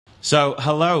So,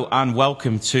 hello and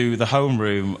welcome to the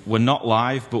Homeroom. We're not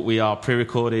live, but we are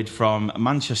pre-recorded from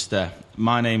Manchester.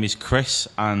 My name is Chris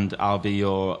and I'll be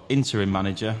your interim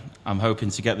manager. I'm hoping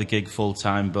to get the gig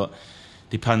full-time, but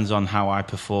depends on how I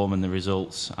perform and the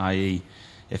results, i.e.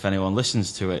 if anyone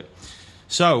listens to it.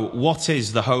 So, what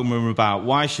is the Homeroom about?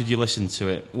 Why should you listen to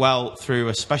it? Well, through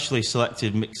a specially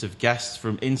selected mix of guests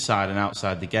from inside and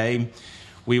outside the game,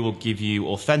 we will give you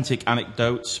authentic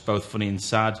anecdotes, both funny and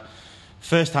sad,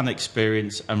 first-hand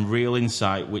experience and real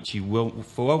insight which you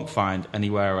won't find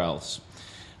anywhere else.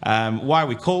 Why are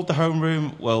we called the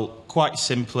Homeroom? Well, quite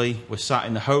simply, we're sat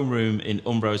in the Homeroom in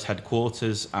Umbro's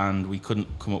headquarters and we couldn't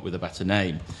come up with a better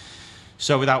name.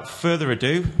 So without further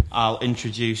ado, I'll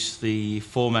introduce the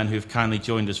four men who've kindly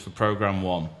joined us for Programme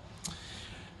 1. I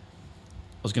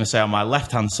was going to say on my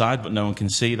left-hand side, but no one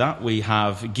can see that. We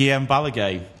have Guillaume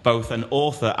Balaguer, both an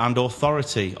author and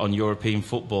authority on European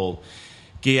football.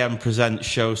 Guillaume presents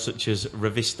shows such as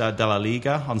Revista de la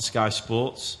Liga on Sky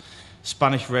Sports,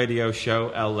 Spanish radio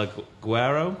show El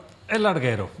Larguero. El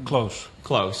Larguero, close.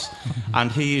 Close.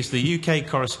 And he is the UK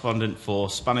correspondent for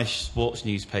Spanish sports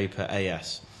newspaper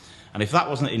AS. And if that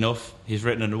wasn't enough, he's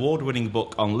written an award-winning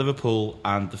book on Liverpool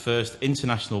and the first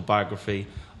international biography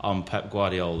on Pep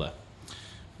Guardiola.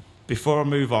 Before I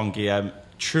move on, Guillaume,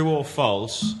 true or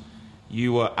false,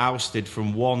 you were ousted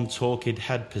from one Torquid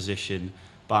head position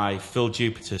by Phil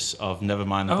Jupitus of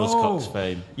Nevermind the Buzzcocks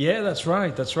fame. Yeah, that's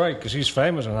right, because he's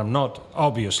famous and I'm not,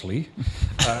 obviously.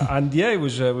 And yeah, it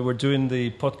was we were doing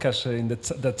the podcast in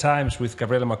the Times with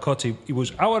Gabriele Marcotti. It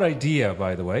was our idea,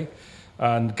 by the way,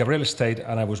 and Gabriele stayed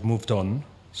and I was moved on.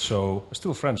 So we're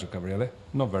still friends with Gabriele,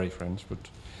 not very friends, but...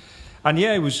 And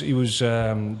yeah, it was.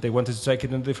 They wanted to take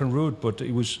it in a different route, but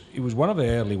it was one of the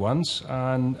early ones,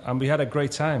 and we had a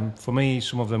great time. For me,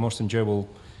 some of the most enjoyable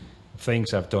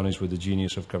things I've done is with the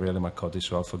genius of Gabriele Marcotti,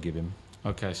 so I'll forgive him.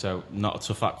 Okay, so not a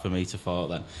tough act for me to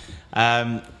follow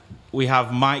then. We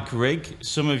have Mike Rigg.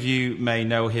 Some of you may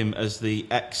know him as the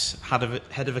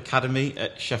ex-head of academy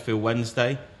at Sheffield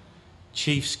Wednesday,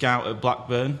 chief scout at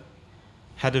Blackburn,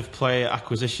 head of player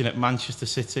acquisition at Manchester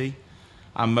City,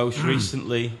 and most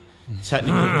recently,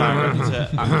 technical director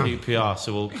at QPR.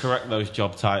 So we'll correct those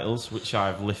job titles, which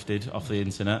I've lifted off the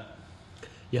internet.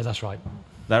 Yeah, that's right.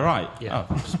 They're right? Yeah.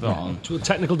 Oh, spot on. So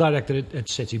technical director at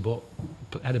City, but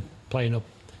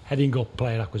heading up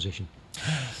player acquisition.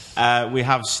 We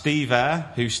have Steve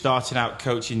Eyre, who's starting out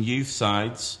coaching youth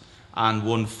sides and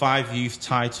won 5 youth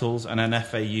titles and an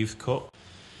FA Youth Cup.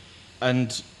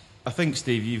 And I think,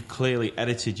 Steve, you've clearly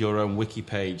edited your own wiki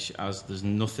page, as there's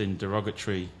nothing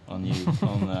derogatory on you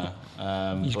on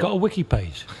there. He's got a wiki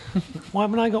page. Why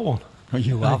haven't I got one?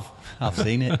 You have. I've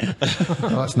seen it. Oh,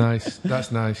 that's nice.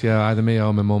 That's nice. Yeah, either me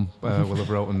or my mum will have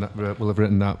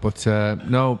written that. But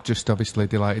no, just obviously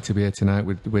delighted to be here tonight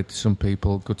with some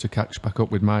people. Good to catch back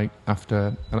up with Mike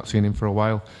after I've not seen him for a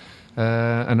while.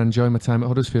 And enjoy my time at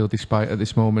Huddersfield, despite at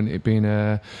this moment it being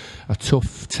a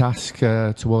tough task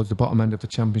towards the bottom end of the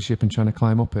Championship and trying to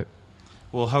climb up it.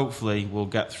 Well, hopefully we'll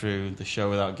get through the show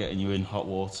without getting you in hot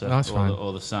water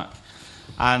or the sack.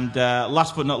 And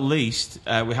last but not least,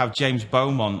 we have James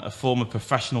Beaumont, a former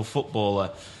professional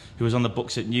footballer who was on the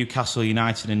books at Newcastle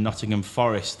United and Nottingham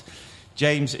Forest.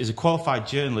 James is a qualified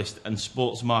journalist and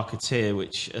sports marketeer,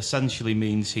 which essentially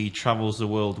means he travels the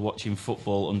world watching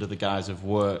football under the guise of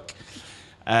work.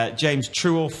 James,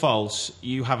 true or false,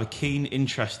 you have a keen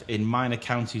interest in minor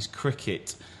counties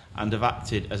cricket and have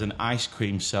acted as an ice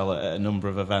cream seller at a number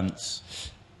of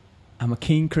events. I'm a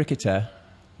keen cricketer,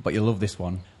 but you'll love this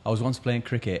one. I was once playing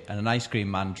cricket and an ice cream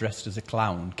man dressed as a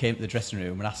clown came to the dressing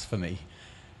room and asked for me.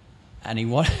 And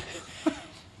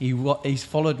he's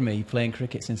followed me playing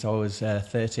cricket since I was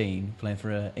 13, playing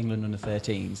for England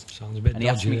under-13s. Sounds a bit and he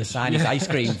asked me to sign his ice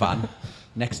cream van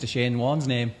next to Shane Warne's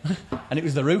name. And it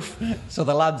was the roof. So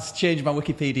the lads changed my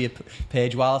Wikipedia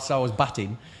page whilst I was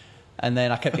batting. And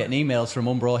then I kept getting emails from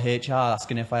Umbro HR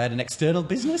asking if I had an external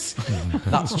business.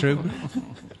 That's true.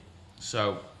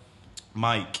 So,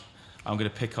 Mike, I'm going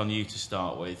to pick on you to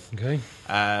start with. Okay.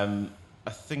 I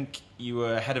think you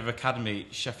were head of academy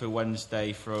at Sheffield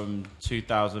Wednesday from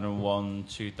 2001,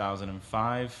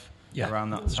 2005, around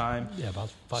that time. Yeah, about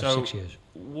 6 years.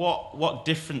 What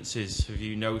differences have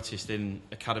you noticed in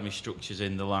academy structures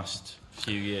in the last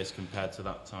few years compared to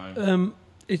that time?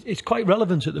 It's quite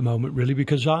relevant at the moment, really,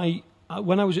 because I'd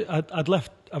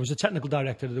left. I was a technical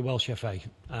director of the Welsh FA.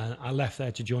 I left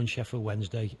there to join Sheffield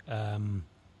Wednesday.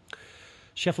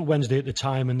 Sheffield Wednesday at the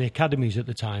time and the academies at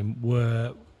the time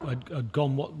had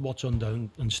gone what's undone,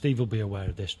 and Steve will be aware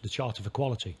of this, the Charter for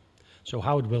Quality. So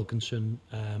Howard Wilkinson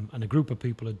and a group of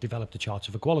people had developed a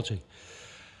Charter for Quality.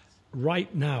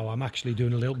 right now I'm actually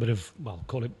doing a little bit of, well,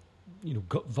 call it,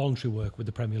 voluntary work with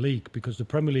the Premier League, because the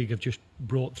Premier League have just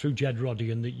brought through Jed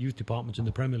Roddy and the youth department in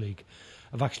the Premier League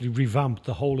have actually revamped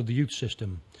the whole of the youth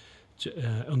system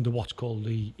under what's called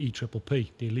the EPPP,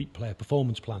 the Elite Player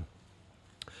Performance Plan.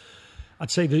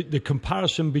 I'd say the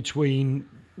comparison between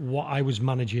what I was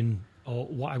managing or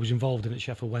what I was involved in at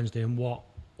Sheffield Wednesday and what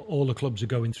all the clubs are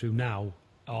going through now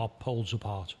are poles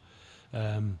apart.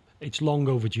 It's long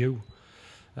overdue.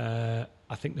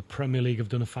 I think the Premier League have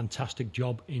done a fantastic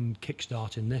job in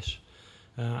kickstarting this.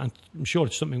 And I'm sure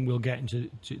it's something we'll get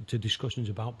into discussions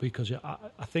about, because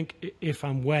I think if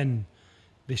and when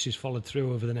this is followed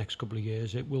through over the next couple of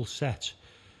years, it will set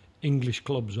English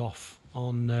clubs off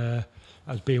on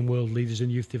as being world leaders in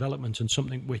youth development, and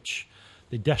something which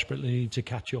they desperately need to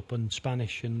catch up on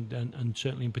Spanish and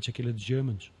certainly in particular the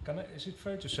Germans. Is it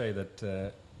fair to say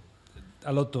that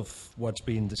a lot of what's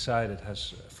being decided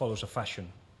follows a fashion?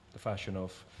 The fashion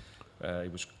of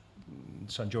it was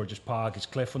St George's Park, it's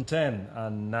Clairefontaine,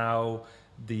 and now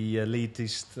the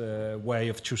elitist way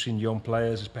of choosing young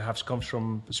players perhaps comes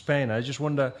from Spain. I just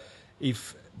wonder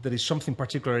if there is something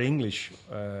particularly English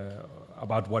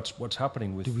about what's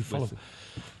happening with. Do we follow?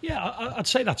 Yeah, I'd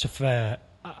say that's a fair.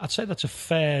 I'd say that's a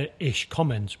fair-ish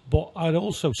comment, but I'd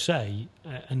also say,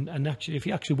 and actually, if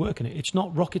you actually work in it, it's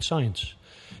not rocket science.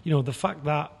 The fact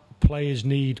that players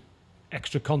need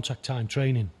extra contact time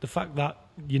training, the fact that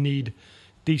you need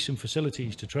decent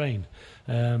facilities to train,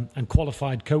 and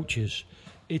qualified coaches,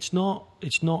 it's not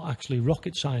actually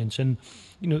rocket science. And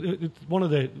one of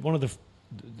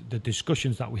the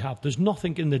discussions that we have, there's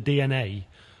nothing in the DNA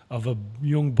of a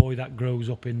young boy that grows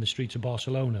up in the streets of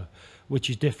Barcelona which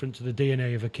is different to the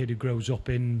DNA of a kid who grows up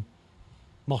in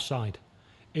Moss Side.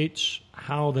 It's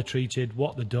how they're treated,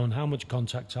 what they've done, how much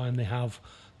contact time they have,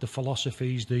 the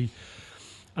philosophies, and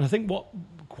I think what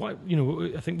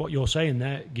you're saying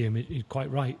there, Guillaume, is quite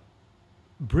right.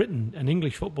 Britain and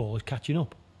English football is catching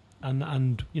up,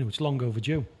 and it's long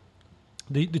overdue.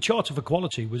 The Charter for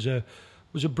Quality was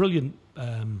a brilliant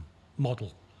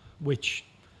model, which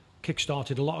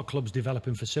kick-started a lot of clubs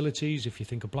developing facilities. If you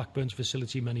think of Blackburn's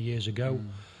facility many years ago,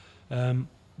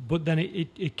 but then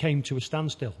it came to a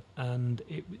standstill, and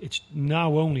it's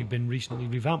now only been recently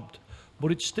revamped,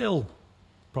 but it's still.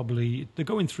 Probably they're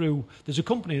going through. There's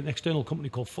an external company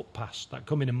called Footpass that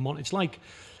come in and it's like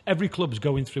every club's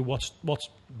going through what's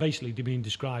basically being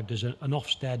described as an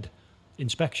Ofsted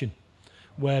inspection,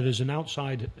 where there's an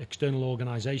outside external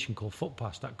organisation called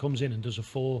Footpass that comes in and does a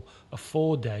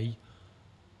 4-day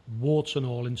warts and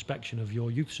all inspection of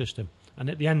your youth system, and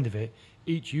at the end of it,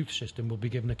 each youth system will be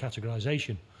given a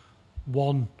categorisation.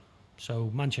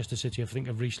 So Manchester City, I think,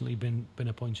 have recently been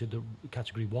appointed the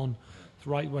Category 1,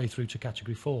 right way through to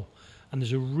Category 4. And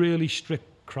there's a really strict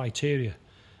criteria.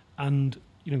 And,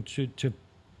 to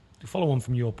follow on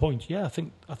from your point, yeah, I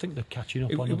think they're catching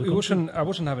up on other countries. I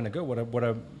wasn't having a go. What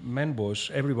I meant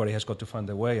was everybody has got to find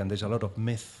their way, and there's a lot of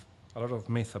myth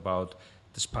about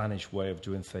the Spanish way of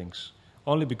doing things.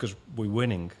 Only because we're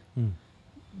winning.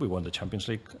 We won the Champions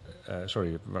League.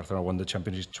 Barcelona won the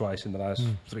Champions League twice in the last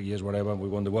 3 years, whatever. We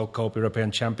won the World Cup, European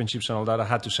Championships and all that. I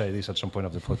had to say this at some point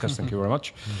of the podcast. Thank you very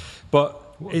much.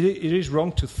 But it is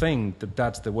wrong to think that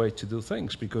that's the way to do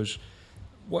things, because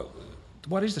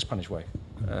what is the Spanish way?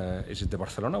 Is it the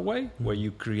Barcelona way, where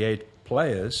you create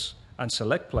players and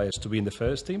select players to be in the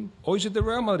first team? Or is it the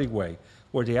Real Madrid way,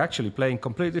 where they actually play in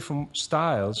completely different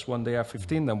styles when they are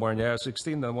 15 than when they are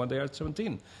 16 than when they are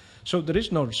 17? So there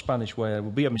is no Spanish way. It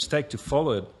would be a mistake to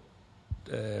follow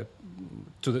it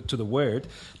to the word.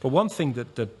 But one thing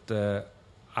that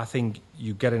I think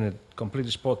you get in it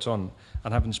completely spot on,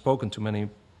 and having spoken to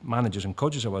many managers and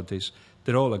coaches about this,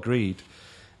 they're all agreed,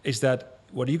 is that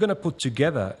what you're going to put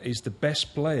together is the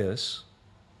best players.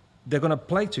 They're going to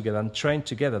play together and train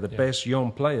together, the best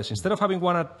young players. Instead of having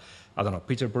one at,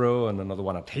 Peterborough and another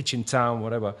one at Hitchin Town,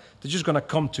 whatever, they're just going to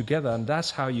come together, and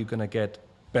that's how you're going to get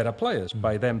better players,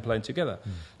 by them playing together.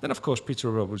 Then, of course,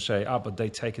 Peterborough will say, but they're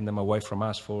taking them away from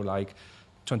us for like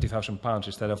 £20,000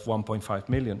 instead of 1.5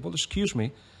 million. Well, excuse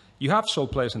me, you have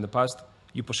sold players in the past.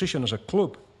 Your position as a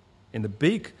club in the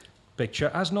big picture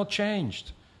has not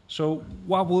changed. So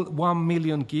what will 1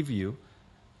 million give you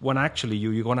when actually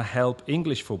you're going to help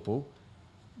English football,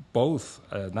 both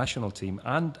national team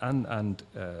and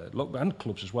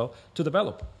clubs as well, to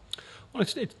develop? Well,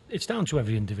 it's down to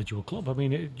every individual club. I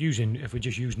mean, if we're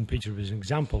just using Peterborough as an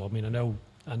example, I mean, I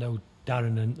know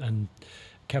Darren and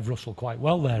Kev Russell quite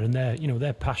well there, and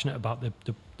they're passionate about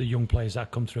the young players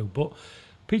that come through. But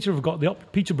Peterborough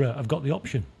have got the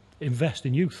option, invest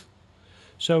in youth.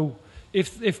 So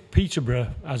if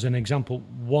Peterborough, as an example,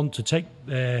 want to take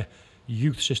their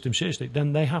youth system seriously,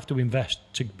 then they have to invest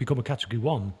to become a Category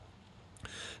 1.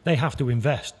 They have to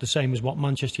invest the same as what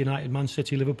Manchester United, Man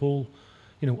City, Liverpool,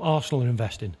 Arsenal are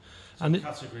investing. So and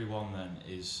Category 1 then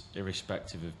is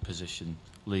irrespective of position,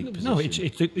 league position? No,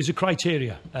 it's a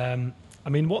criteria.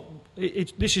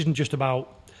 This isn't just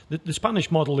about... The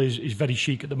Spanish model is very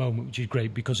chic at the moment, which is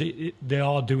great because they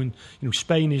are doing...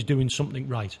 Spain is doing something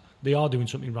right. They are doing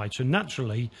something right. So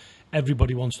naturally,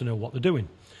 everybody wants to know what they're doing.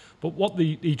 But what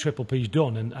the EPP's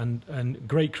done, and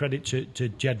great credit to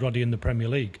Jed Roddy and the Premier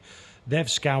League, they've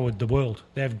scoured the world.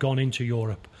 They've gone into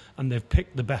Europe and they've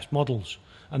picked the best models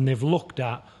and they've looked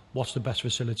at what's the best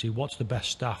facility, what's the best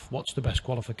staff, what's the best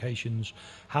qualifications.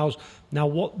 Now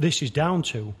what this is down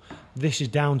to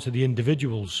the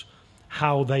individuals,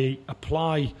 how they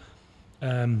apply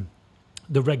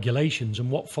the regulations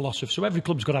and what philosophy. So every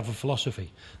club's got to have a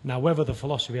philosophy. Now whether the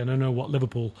philosophy, and I know what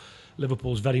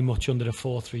Liverpool's very much under the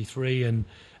 4-3-3, and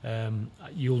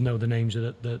you'll know the names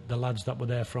of the lads that were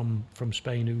there from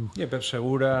Spain who... Yeah, Pep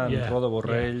Segura and Roda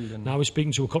Borrell. Yeah. Now I was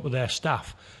speaking to a couple of their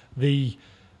staff. The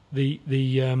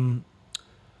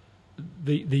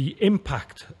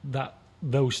impact that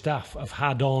those staff have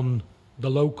had on the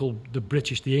local, the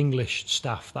British, the English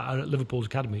staff that are at Liverpool's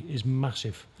academy is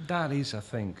massive. That is, I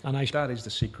think, and that is the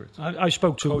secret. I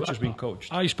spoke to... Coach has been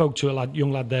coached. I spoke to a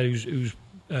young lad there who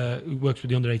works with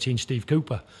the under-18, Steve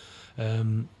Cooper,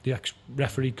 the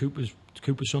ex-referee, Cooper's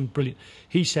son, brilliant.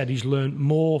 He said he's learned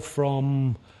more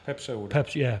from...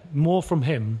 more from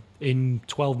him in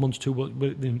 12 months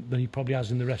than he probably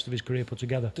has in the rest of his career put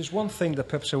together. There's one thing that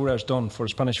Pep Segura has done for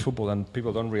Spanish football and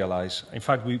people don't realise. In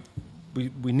fact, we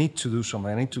need to do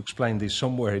something. I need to explain this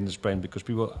somewhere in Spain because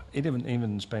people, even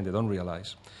in Spain, they don't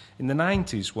realise. In the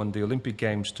 90s, when the Olympic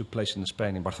Games took place in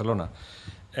Spain, in Barcelona,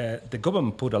 the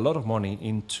government put a lot of money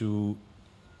into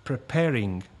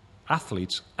preparing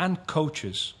athletes and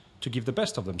coaches to give the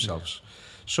best of themselves. Yeah.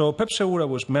 So Pep Segura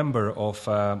was member of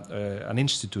an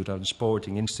institute, a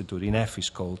sporting institute in EF, it's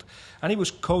called, and he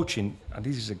was coaching, and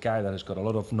this is a guy that has got a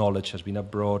lot of knowledge, has been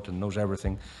abroad and knows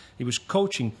everything. He was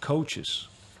coaching coaches.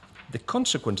 The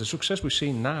consequence, the success we're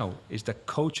seeing now is that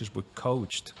coaches were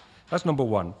coached. That's number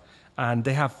one. And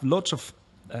they have lots of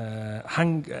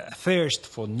thirst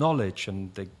for knowledge,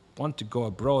 and they want to go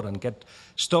abroad and get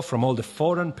stuff from all the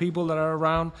foreign people that are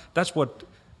around. That's what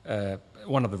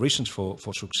one of the reasons for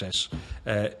success.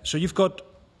 So you've got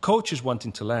coaches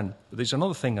wanting to learn. But there's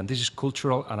another thing, and this is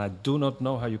cultural, and I do not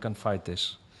know how you can fight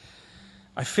this.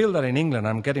 I feel that in England,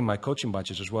 I'm getting my coaching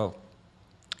badges as well.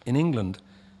 In England,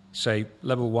 say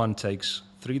level 1 takes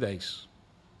 3 days.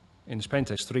 In Spain, it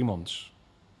takes 3 months.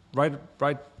 Right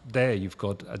there, you've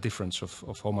got a difference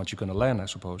of how much you're going to learn, I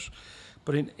suppose.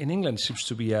 But in England, it seems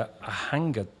to be a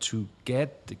hunger to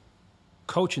get the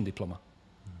coaching diploma,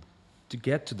 to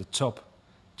get to the top,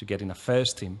 to get in a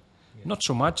first team. Yeah. Not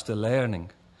so much the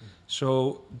learning.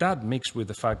 So that mixed with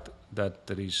the fact that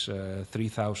there is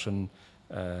 3,000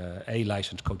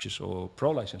 A-licensed coaches or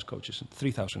pro-licensed coaches,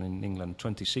 3,000 in England,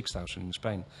 26,000 in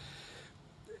Spain.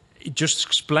 It just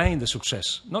explains the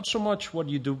success. Not so much what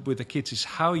you do with the kids, is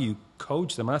how you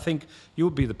coach them. I think you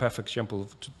would be the perfect example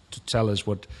to tell us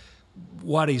what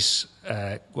is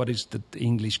the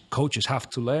English coaches have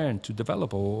to learn to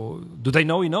develop, or do they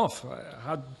know enough?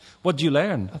 What do you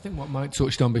learn? I think what Mike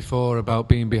touched on before about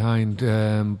being behind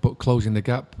but closing the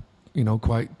gap,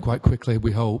 quite quickly,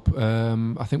 we hope.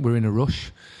 I think we're in a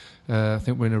rush. I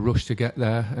think we're in a rush to get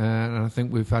there, and I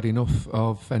think we've had enough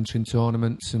of entering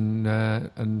tournaments and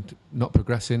not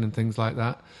progressing and things like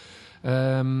that.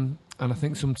 And I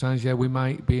think sometimes, we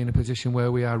might be in a position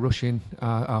where we are rushing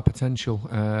our potential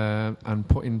and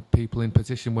putting people in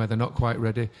position where they're not quite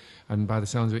ready. And by the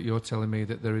sounds of it, you're telling me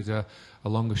that there is a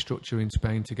longer structure in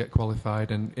Spain to get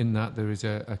qualified, and in that there is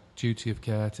a duty of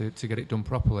care to get it done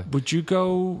properly. Would you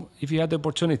go, if you had the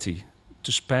opportunity,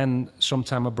 to spend some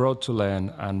time abroad to learn,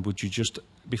 and would you just,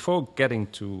 before getting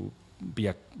to be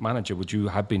a manager, would you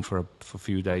have been for a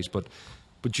few days, but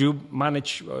would you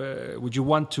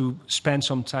want to spend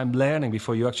some time learning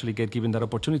before you actually get given that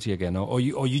opportunity again? Or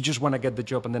you just want to get the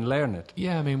job and then learn it?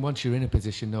 Yeah, I mean, once you're in a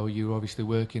position, though, you're obviously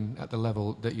working at the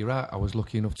level that you're at. I was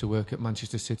lucky enough to work at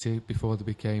Manchester City before they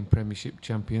became Premiership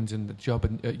champions, and the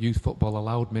job at youth football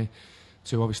allowed me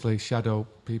to obviously shadow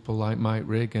people like Mike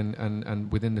Rigg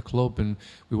and within the club, and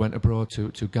we went abroad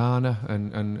to Ghana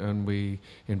and we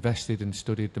invested and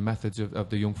studied the methods of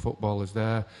the young footballers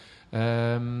there.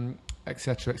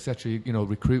 Etc.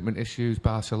 Recruitment issues,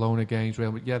 Barcelona games,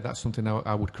 Real Madrid. Yeah, that's something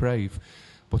I would crave.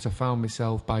 But I found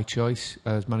myself by choice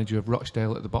as manager of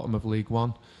Rochdale at the bottom of League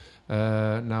One.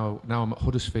 Now I'm at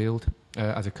Huddersfield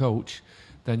as a coach.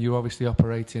 Then you're obviously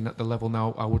operating at the level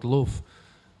now I would love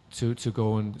to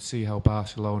go and see how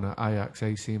Barcelona, Ajax,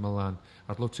 AC Milan.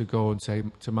 I'd love to go and say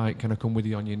to Mike, can I come with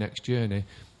you on your next journey?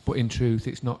 But in truth,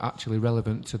 it's not actually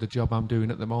relevant to the job I'm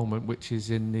doing at the moment, which is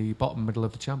in the bottom middle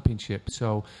of the championship.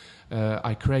 So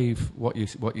I crave what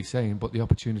you're saying, but the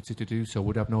opportunity to do so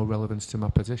would have no relevance to my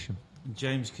position.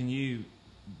 James, can you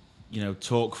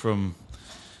talk from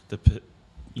the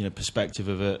perspective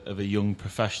of a young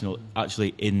professional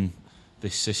actually in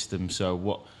this system? So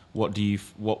what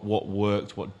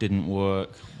worked, what didn't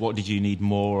work, what did you need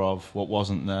more of, what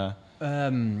wasn't there?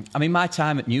 My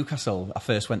time at Newcastle, I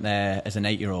first went there as an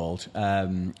 8-year-old,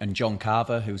 and John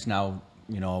Carver, who's now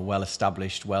a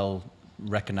well-established,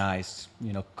 well-recognised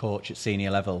coach at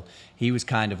senior level, he was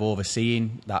kind of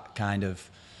overseeing that kind of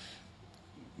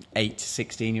 8 to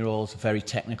 16-year-olds, a very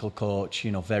technical coach,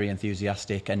 very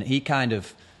enthusiastic, and he kind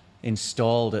of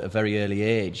installed at a very early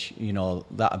age,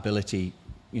 that ability,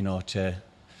 to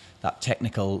that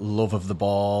technical love of the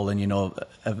ball, and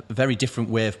a very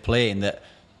different way of playing that.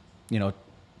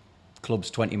 Clubs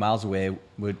 20 miles away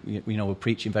were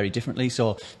preaching very differently.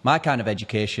 So my kind of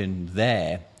education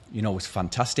there, was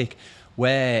fantastic.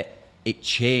 Where it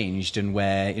changed and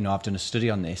where, I've done a study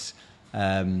on this,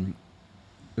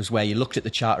 was where you looked at the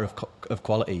Charter of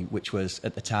Quality, which was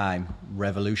at the time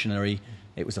revolutionary.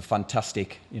 It was a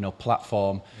fantastic,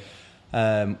 platform,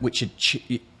 which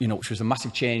was a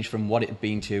massive change from what it had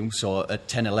been to. So at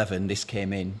 10, 11, this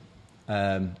came in.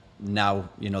 Now,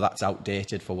 that's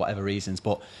outdated for whatever reasons,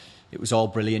 but it was all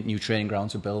brilliant. New training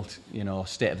grounds were built,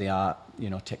 state-of-the-art,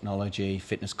 technology,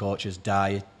 fitness coaches,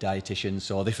 dietitians.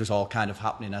 So this was all kind of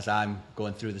happening as I'm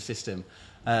going through the system.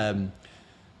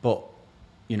 But,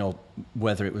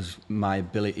 whether it was my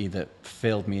ability that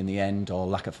failed me in the end or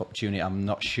lack of opportunity, I'm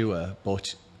not sure.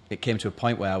 But it came to a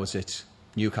point where I was at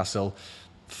Newcastle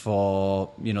for,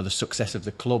 the success of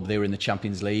the club. They were in the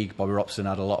Champions League. Bobby Robson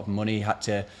had a lot of money, had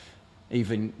to...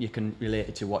 Even you can relate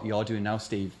it to what you're doing now,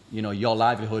 Steve. Your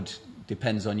livelihood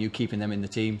depends on you keeping them in the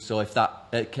team. So if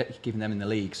that keeping them in the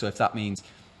league. So if that means,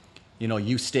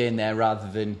 you staying there rather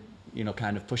than,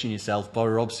 kind of pushing yourself.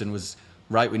 Bobby Robson was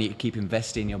right. We need to keep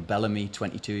investing. Bellamy,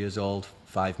 22 years old,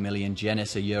 5 million.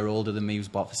 Jenis, a year older than me, was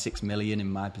bought for 6 million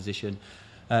in my position.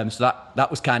 So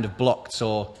that was kind of blocked.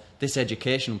 So this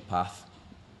educational path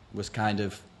was kind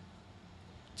of.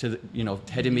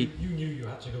 Heading me. You knew you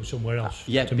had to go somewhere else.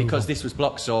 Yeah, because this was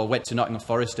blocked, so I went to Nottingham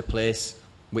Forest, a place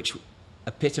which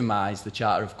epitomised the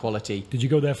Charter of Quality. Did you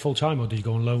go there full time or did you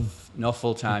go on loan? No,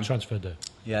 full time. Transferred there.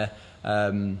 Yeah,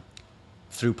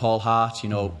 through Paul Hart,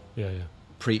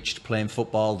 preached playing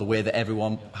football the way that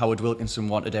everyone. Howard Wilkinson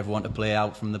wanted everyone to play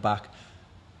out from the back.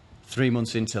 3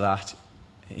 months into that,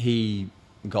 he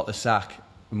got the sack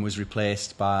and was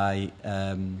replaced by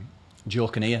Joe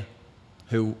Kinnear,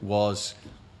 who was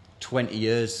 20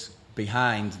 years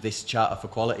behind this Charter for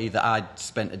Quality that I'd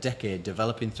spent a decade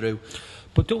developing through.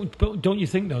 But don't you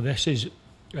think though this is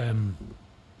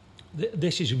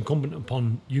incumbent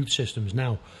upon youth systems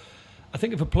now? I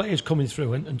think if a player's coming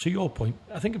through, and to your point,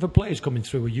 I think if a player's coming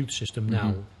through a youth system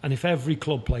now, and if every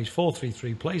club plays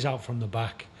 4-3-3, plays out from the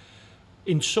back,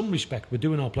 in some respect we're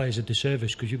doing our players a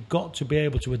disservice because you've got to be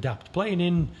able to adapt. Playing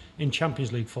in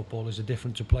Champions League football is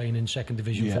different to playing in second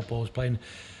division football.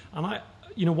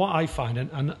 And what I find,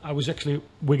 and I was actually at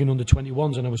Wigan under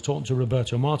 21s, and I was talking to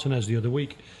Roberto Martinez the other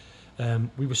week.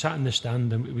 We were sat in the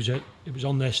stand, and it was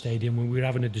on their stadium when we were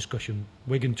having a discussion.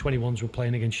 Wigan 21s were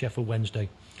playing against Sheffield Wednesday.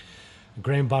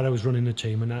 Graham Barrow was running the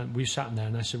team, and we sat in there,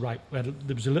 and I said, right, there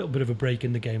was a little bit of a break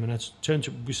in the game, and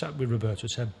we sat with Roberto and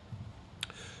said,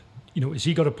 is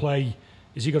he got to play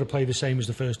the same as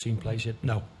the first team plays? He said,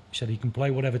 no. He said he can play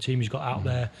whatever team he's got out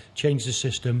there, change the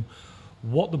system.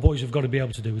 What the boys have got to be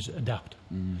able to do is adapt.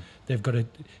 They've got to,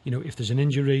 if there's an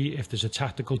injury, if there's a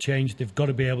tactical change, they've got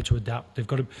to be able to adapt. They've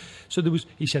got to. So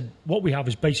he said, what we have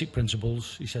is basic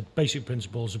principles. He said, basic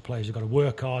principles of players have got to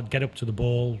work hard, get up to the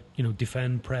ball,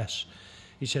 defend, press.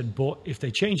 He said, but if they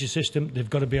change the system, they've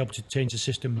got to be able to change the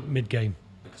system mid-game.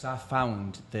 Because I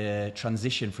found the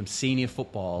transition from senior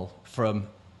football, from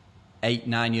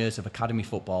 8-9 years of academy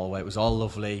football, where it was all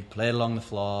lovely, played along the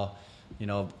floor,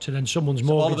 to then someone's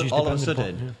mortgage is all of a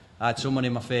sudden, upon, I had someone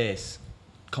in my face,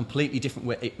 completely different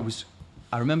way. It was.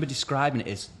 I remember describing it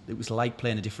as it was like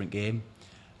playing a different game,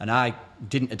 and I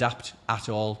didn't adapt at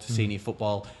all to senior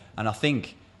football. And I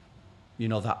think,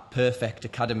 that perfect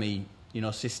academy,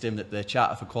 system that the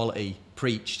Charter for Quality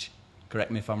preached.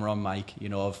 Correct me if I'm wrong, Mike.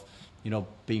 Of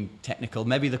being technical.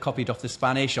 Maybe they copied off the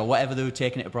Spanish or whatever they were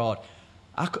taking it abroad.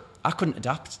 I couldn't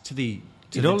adapt to the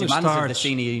demands of the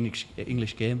senior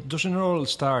English game. Doesn't it all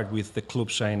start with the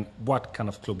club saying what kind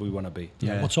of club we want to be?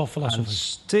 Yeah. What's our philosophy? And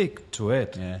stick to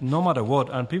it, no matter what.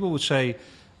 And people would say,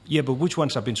 Yeah, but which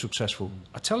ones have been successful?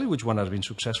 I tell you which one has been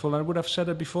successful, and I would have said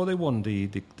it before they won the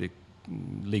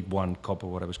League One Cup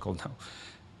or whatever it's called now.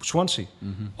 Swansea.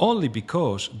 Only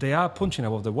because they are punching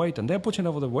above their weight, and they're punching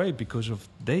above their weight because of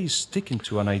they sticking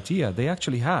to an idea. They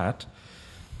actually had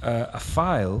a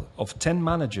file of 10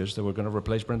 managers that were going to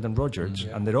replace Brendan Rodgers,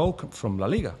 and they're all from La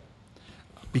Liga,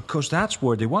 because that's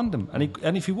where they want them.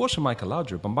 And if it wasn't Michael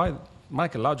Laudrup, and by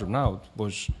Michael Laudrup now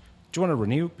was, do you want to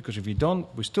renew? Because if you don't,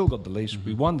 we still got the list.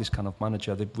 We want this kind of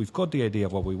manager. We've got the idea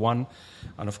of what we want.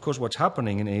 And of course, what's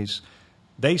happening is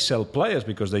they sell players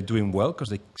because they're doing well, because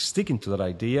they're sticking to that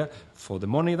idea for the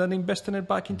money, then investing it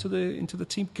back into the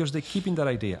team because they're keeping that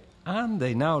idea. And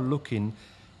they're now looking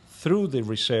through the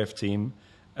reserve team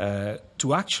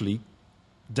to actually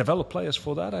develop players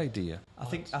for that idea. I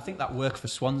think that worked for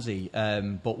Swansea,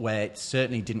 but where it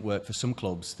certainly didn't work for some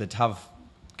clubs, they'd have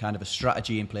kind of a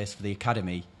strategy in place for the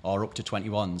academy or up to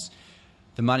 21s.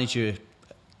 The manager,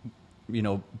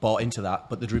 bought into that,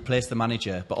 but they'd replace the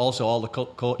manager, but also all the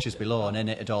coaches below, and then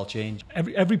it'd all change.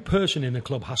 Every person in the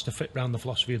club has to fit around the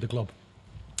philosophy of the club.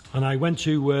 And I went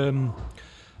to,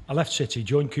 I left City,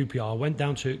 joined QPR, went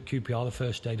down to QPR the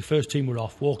first day. The first team were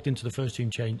off, walked into the first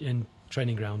team in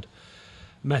training ground,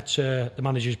 met the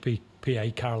manager's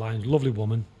PA, Caroline, lovely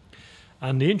woman,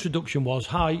 and the introduction was,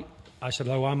 "Hi." I said,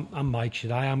 "Hello, I'm Mike." She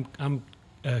said, "I'm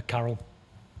Carol."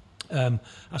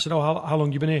 I said, "Oh, how long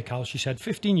have you been here, Carol?" She said,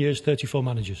 15 years, 34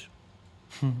 managers.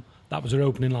 That was her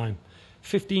opening line.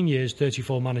 15 years,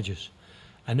 34 managers.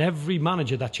 And every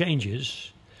manager that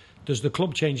changes, does the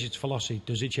club change its philosophy?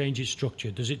 Does it change its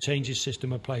structure? Does it change its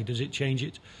system of play? Does it change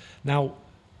it? Now,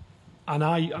 and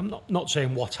I'm not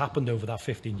saying what's happened over that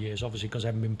 15 years, obviously, because I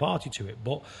haven't been party to it.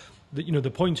 But,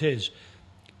 the point is,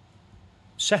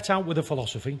 set out with a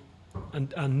philosophy.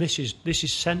 And this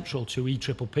is central to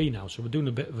EPPP now, so we're doing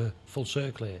a bit of a full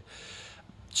circle here.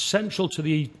 Central to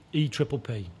the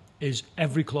EPPP is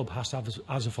every club has to have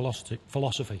as a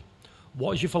philosophy.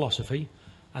 What is your philosophy,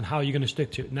 and how are you going to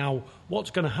stick to it? Now,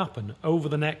 what's going to happen over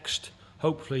the next,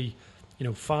 hopefully,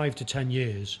 5 to 10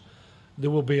 years? There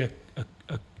will be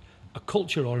a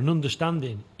culture or an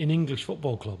understanding in English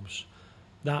football clubs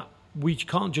that we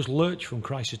can't just lurch from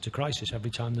crisis to crisis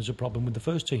every time there's a problem with the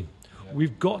first team.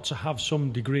 We've got to have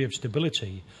some degree of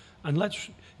stability. And I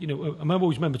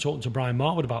always remember talking to Brian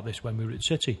Marwood about this when we were at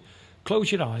City.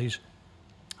 Close your eyes,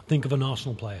 think of an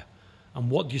Arsenal player. And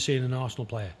what do you see in an Arsenal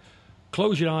player?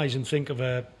 Close your eyes and think of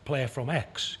a player from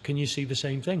X. Can you see the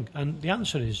same thing? And the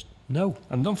answer is no.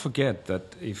 And don't forget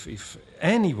that if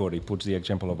anybody puts the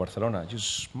example of Barcelona,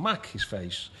 just smack his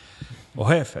face or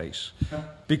her face.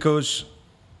 Because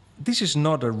this is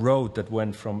not a road that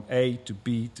went from A to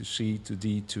B to C to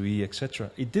D to E, etc.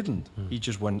 It didn't. It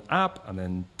just went up and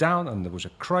then down, and there was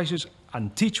a crisis.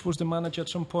 And Titch was the manager at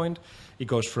some point. It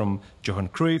goes from Johan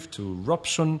Cruyff to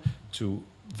Robson to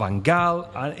Van Gaal,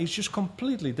 and it's just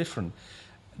completely different.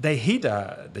 They hit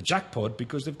the jackpot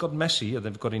because they've got Messi, and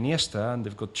they've got Iniesta, and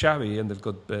they've got Xavi, and they've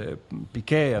got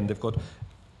Piqué, and they've got...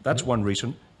 That's one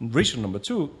reason. Reason number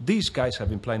two, these guys have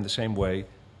been playing the same way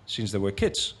since they were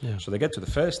kids. Yeah. So they get to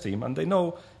the first team and they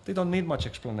know they don't need much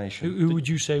explanation. Who would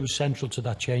you say was central to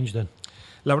that change then?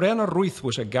 Laureano Ruiz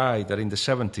was a guy that in the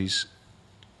 70s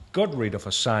got rid of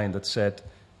a sign that said,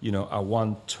 I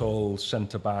want tall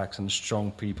centre-backs and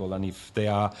strong people, and if they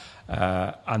are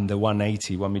under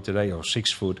 180, 1 meter 8 or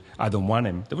 6 foot, I don't want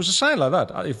him. There was a sign like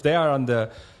that. If they are under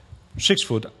 6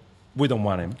 foot, we don't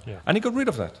want him. Yeah. And he got rid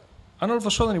of that. And all of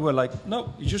a sudden, he were like,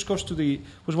 no, he just goes to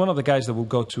was one of the guys that will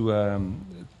go to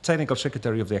technical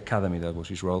secretary of the academy, that was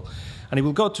his role. And he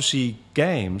will go to see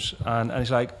games, and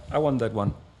he's like, I want that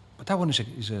one. But that one is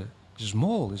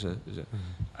small.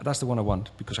 That's the one I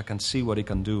want, because I can see what he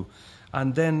can do.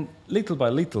 And then, little by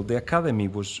little, the academy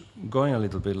was going a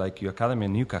little bit like your academy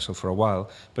in Newcastle for a while,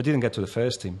 but didn't get to the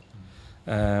first team.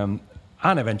 And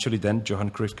eventually then, Johan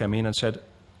Cruyff came in and said,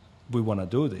 we want to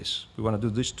do this. We want to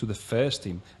do this to the first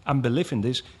team and believe in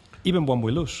this, even when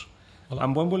we lose.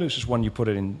 And when we lose is when you put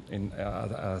it in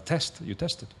a test. You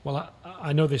test it. Well,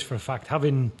 I know this for a fact.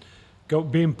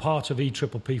 Being part of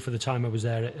EPPP for the time I was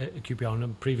there at QPR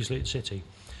and previously at City,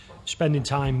 spending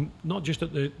time not just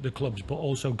at the clubs but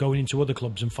also going into other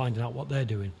clubs and finding out what they're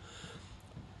doing.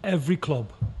 Every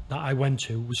club that I went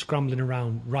to was scrambling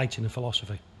around writing a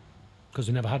philosophy because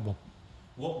they never had one.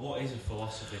 What is a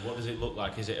philosophy? What does it look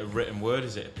like? Is it a written word?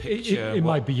 Is it a picture? It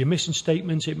might be your mission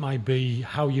statements. It might be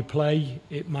how you play.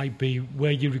 It might be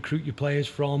where you recruit your players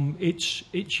from. It's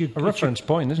your reference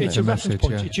point, isn't it? It's a reference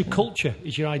point. Yeah. It's your culture.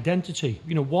 It's your identity.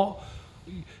 What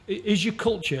is your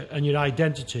culture and your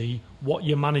identity? What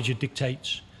your manager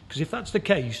dictates? Because if that's the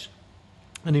case,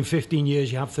 and in 15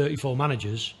 years you have 34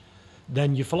 managers,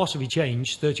 then your philosophy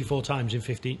changed 34 times in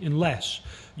 15, unless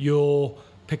you're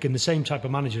picking the same type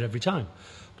of manager every time.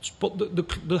 But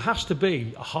there has to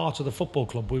be a heart of the football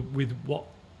club with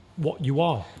what you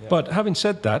are. Yeah. But having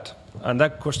said that, and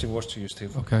that question was to you,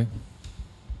 Steve. Okay.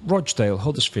 Rochdale,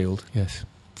 Huddersfield. Yes.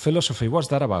 Philosophy, what's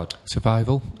that about?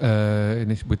 Survival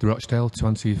with Rochdale, to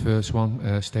answer your first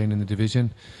one, staying in the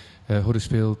division.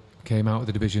 Huddersfield came out of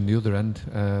the division the other end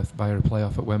via a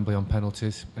playoff at Wembley on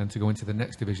penalties and to go into the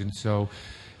next division. So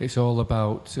it's all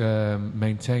about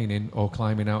maintaining or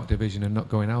climbing out division and not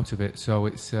going out of it. So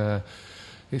it's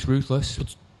ruthless.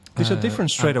 But there's a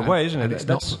difference straight away, isn't it?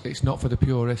 It's not for the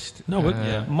purist. No,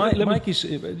 but Mike is.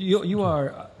 You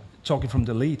are talking from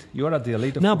the elite. You are at the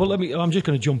elite. No, but I'm just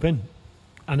going to jump in,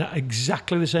 and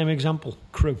exactly the same example.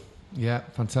 Crewe. Yeah,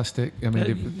 fantastic. I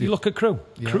mean, you look at Crewe.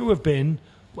 Yeah. Crewe have been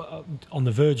on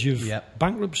the verge of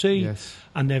bankruptcy, yes.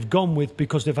 And they've gone with,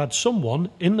 because they've had someone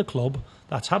in the club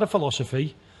that's had a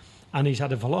philosophy, and he's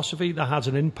had a philosophy that has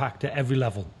an impact at every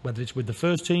level, whether it's with the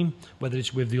first team, whether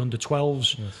it's with the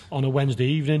under-12s on a Wednesday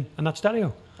evening, and that's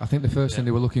Dario. I think the first thing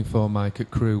they were looking for, Mike,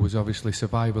 at Crewe was obviously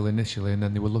survival initially, and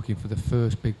then they were looking for the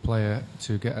first big player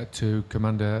to get to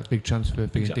command a big transfer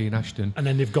fee, exactly. Dean Ashton. And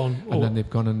then they've gone... And then they've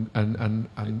gone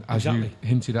and as you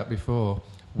hinted at before,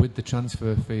 with the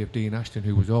transfer fee of Dean Ashton,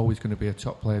 who was always going to be a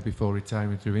top player before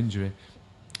retiring through injury,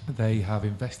 they have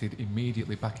invested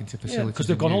immediately back into facilities. Because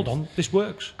they've gone, hold on, this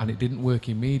works. And it didn't work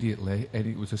immediately, and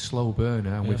it was a slow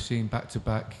burner, and we've seen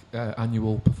back-to-back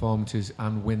annual performances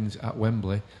and wins at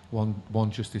Wembley,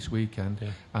 one just this weekend,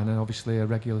 and then obviously a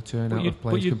regular turnout of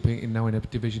players competing now in a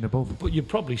division above. But you'd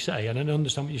probably say, and I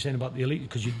understand what you're saying about the elite,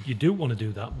 because you do want to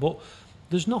do that, but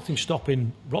there's nothing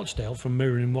stopping Rochdale from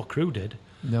mirroring what Crewe did.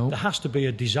 No. There has to be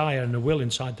a desire and a will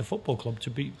inside the football club to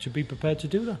be prepared to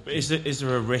do that. But is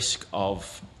there a risk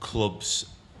of clubs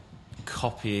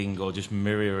copying or just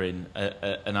mirroring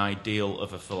an ideal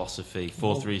of a philosophy,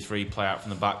 4-3-3, play out from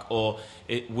the back, or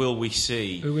will we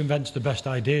see... Who invents the best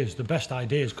ideas? The best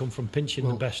ideas come from pinching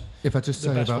the best. If I just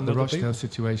say about the Rochdale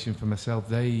situation for myself,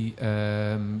 they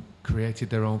created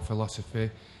their own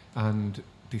philosophy and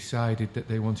decided that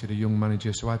they wanted a young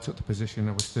manager. So I took the position,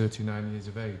 I was 39 years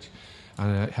of age.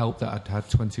 And it helped that I'd had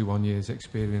 21 years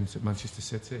experience at Manchester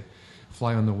City,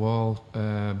 fly on the wall,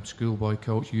 schoolboy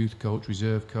coach, youth coach,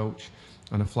 reserve coach,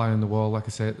 and a fly on the wall, like I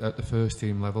say, at the first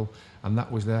team level, and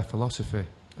that was their philosophy.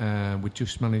 We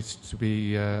just managed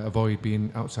to avoid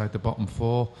being outside the bottom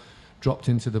four, dropped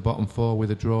into the bottom four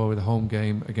with a draw with a home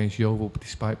game against Yeovil, but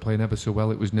despite playing ever so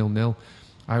well, it was 0-0.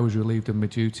 I was relieved of my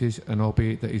duties, and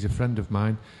albeit that he's a friend of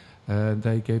mine,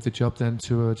 they gave the job then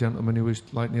to a gentleman who was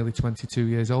like nearly 22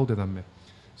 years older than me.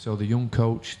 So the young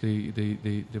coach, the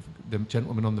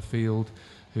gentleman on the field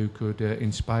who could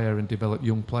inspire and develop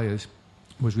young players,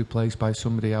 was replaced by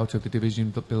somebody out of the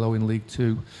division below in League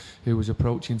Two, who was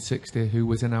approaching 60, who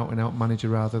was an out-and-out manager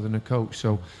rather than a coach.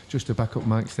 So just to back up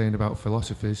Mike's saying about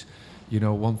philosophies,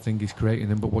 one thing is creating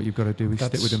them, but what you've got to do is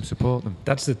stick with them, support them.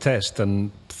 That's the test.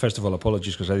 And first of all,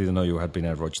 apologies, because I didn't know you had been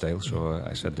at Rochdale, so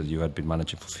I said that you had been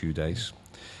managing for a few days.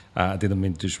 I didn't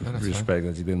mean to disrespect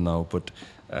that you didn't know, but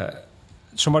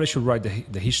somebody should write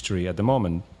the history at the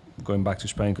moment, going back to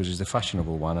Spain, because it's the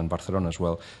fashionable one, and Barcelona as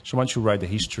well. Someone should write the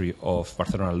history of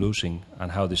Barcelona losing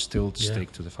and how they still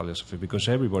stick to the philosophy, because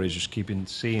everybody's just keeping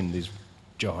seeing this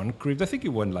Johan Cruyff. I think it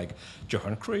went like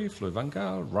Johan Cruyff, Louis van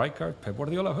Gaal, Rijkaard, Pep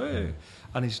Guardiola, hey.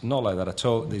 And it's not like that at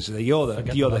all. There's the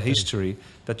other history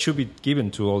that should be given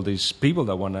to all these people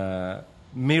that want to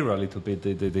mirror a little bit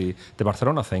the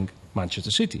Barcelona thing.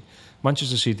 Manchester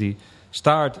City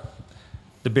start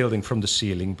the building from the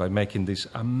ceiling by making these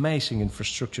amazing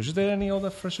infrastructures. Is there any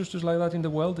other infrastructures like that in the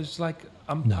world? It's like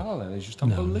unparalleled. It's just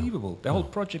unbelievable. The whole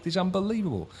project is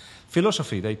unbelievable.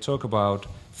 Philosophy, they talk about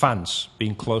fans,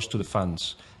 being close to the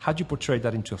fans. How do you portray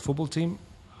that into a football team?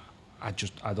 I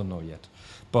don't know yet.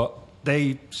 But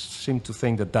they seem to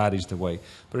think that is the way.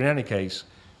 But in any case,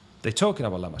 they're talking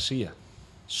about La Masia.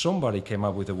 Somebody came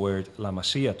up with the word La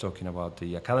Masia talking about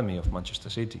the academy of Manchester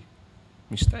City.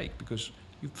 Mistake, because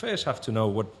you first have to know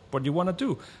what you want to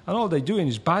do. And all they're doing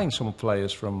is buying some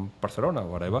players from Barcelona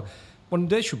or whatever, when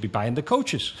they should be buying the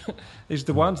coaches. It's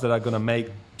the ones that are going to make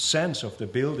sense of the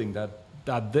building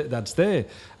that's there.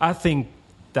 I think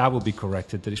that will be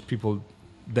corrected. There is people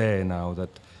there now that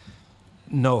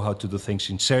know how to do things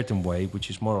in certain way, which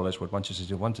is more or less what Manchester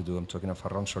City want to do. I'm talking of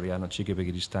Ferran Soriano, Chiqui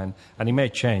Begiristain, and it may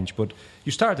change, but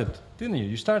you started, didn't you?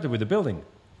 You started with the building.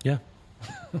 Yeah.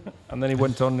 And then it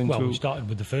went on into... Well, we started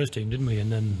with the first team, didn't we?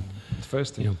 And then... The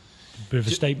first team. A bit of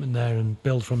a statement there and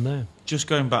build from there. Just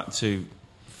going back to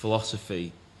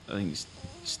philosophy, I think,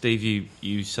 Steve,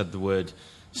 you said the word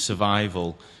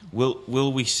survival.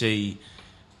 Will we see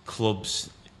clubs,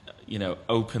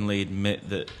 openly admit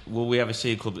that? Will we ever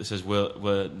see a club that says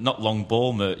we're not long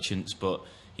ball merchants, but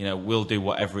we'll do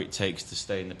whatever it takes to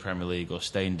stay in the Premier League or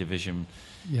stay in division,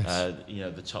 Yes.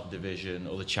 the top division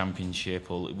or the Championship,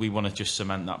 or we want to just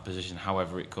cement that position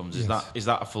however it comes? Yes. Is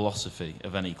that a philosophy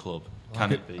of any club?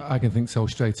 Can it be? I can think so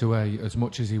straight away. As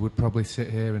much as he would probably sit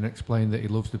here and explain that he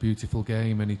loves the beautiful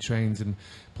game and he trains and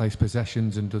plays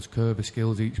possessions and does curver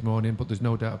skills each morning, but there's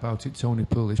no doubt about it, Tony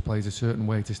Pulis plays a certain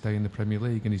way to stay in the Premier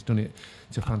League, and he's done it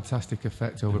to fantastic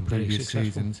effect over previous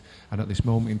seasons. And at this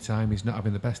moment in time, he's not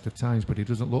having the best of times, but he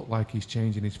doesn't look like he's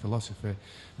changing his philosophy.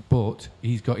 But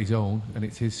he's got his own, and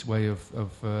it's his way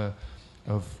of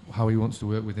how he wants to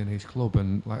work within his club.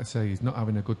 And like I say, he's not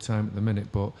having a good time at the minute,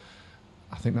 but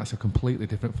I think that's a completely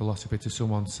different philosophy to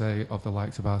someone, say, of the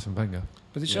likes of Arsene Wenger.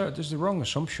 But there's the wrong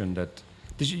assumption that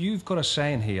you've got a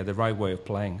saying here, the right way of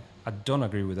playing. I don't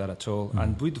agree with that at all.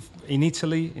 And in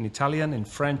Italy, in Italian, in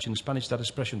French, in Spanish, that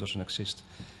expression doesn't exist.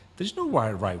 There's no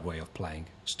right way of playing.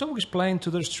 Stoke is playing to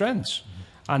their strengths.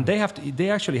 And they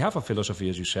actually have a philosophy,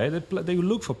 as you say. They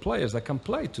look for players that can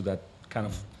play to that kind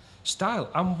of style.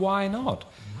 And why not?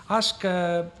 Ask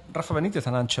Rafa Benitez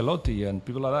and Ancelotti and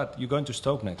people like that. You're going to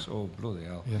Stoke next. Oh, bloody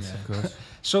hell. Yes, of course.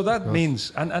 So that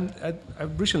means... And I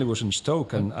recently was in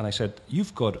Stoke and I said,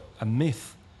 you've got a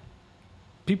myth.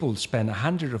 People spend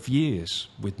 100 of years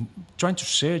with trying to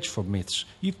search for myths.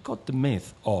 You've got the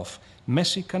myth of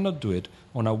Messi cannot do it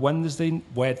on a Wednesday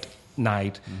wet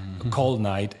night, a cold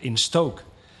night in Stoke.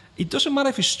 It doesn't matter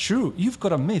if it's true. You've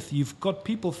got a myth. You've got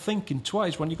people thinking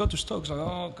twice when you go to Stoke. It's like,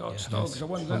 oh God, Stoke.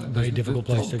 Yes. Very difficult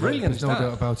place to go. Brilliant. There's no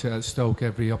doubt about it. At Stoke,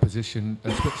 every opposition,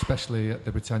 especially at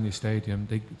the Britannia Stadium,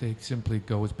 they simply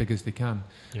go as big as they can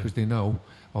because they know,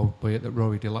 albeit that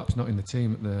Rory Delap's not in the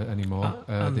team anymore,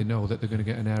 they know that they're going to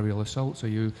get an aerial assault. So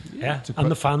and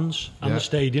the fans and the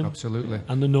stadium, absolutely,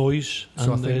 and the noise.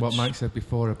 So I think what Mike said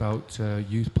before about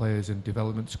youth players and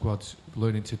development squads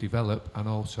learning to develop and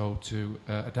also to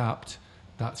adapt,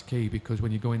 that's key, because when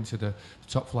you go into the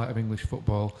top flight of English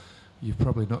football, you've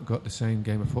probably not got the same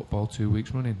game of football 2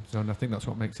 weeks running. So, and I think that's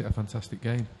what makes it a fantastic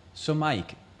game. So,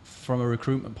 Mike, from a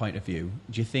recruitment point of view,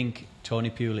 do you think Tony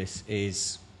Pulis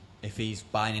is, if he's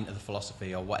buying into the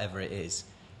philosophy or whatever it is,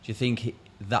 do you think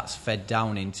that's fed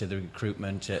down into the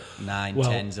recruitment at 9,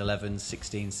 10s, 11s,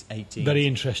 16s, 18s? Very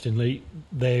interestingly,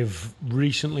 they've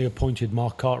recently appointed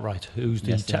Mark Cartwright, who's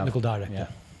the technical director. Yeah.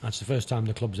 That's the first time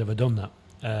the club's ever done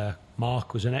that.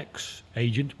 Mark was an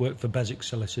ex-agent, worked for Beswick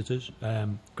Solicitors.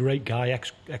 Great guy,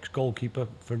 ex-goalkeeper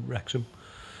for Wrexham.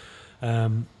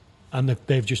 And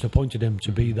they've just appointed him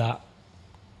to be that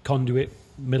conduit,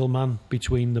 middleman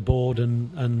between the board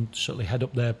and certainly head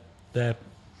up their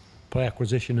play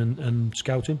acquisition and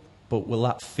scouting. But will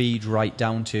that feed right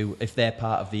down to, if they're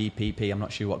part of the EPP, I'm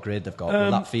not sure what grade they've got,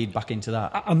 will that feed back into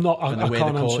that?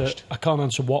 I can't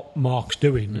answer what Mark's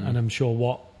doing, and I'm sure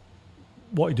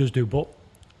what he does do. But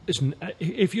listen,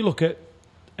 if you look at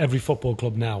every football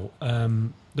club now,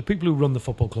 the people who run the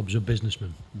football clubs are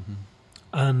businessmen.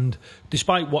 And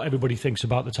despite what everybody thinks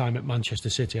about the time at Manchester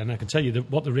City, and I can tell you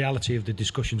what the reality of the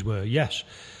discussions were, yes,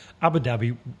 Abu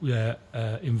Dhabi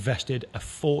invested a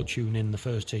fortune in the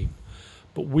first team.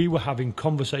 But we were having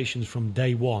conversations from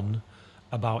day one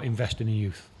about investing in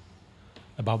youth,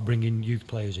 about bringing youth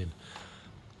players in.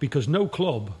 Because no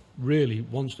club really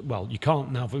wants to, well, you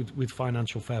can't now with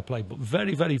financial fair play, but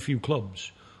very, very few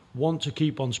clubs want to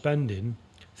keep on spending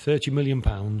 £30 million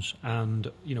and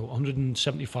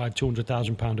 175,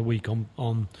 £200,000 a week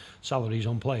on salaries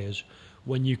on players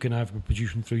when you can have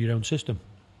produce them through your own system.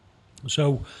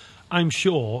 So I'm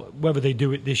sure whether they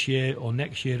do it this year or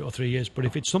next year or 3 years, but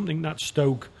if it's something that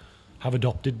Stoke have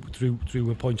adopted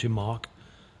through appointing Mark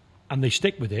and they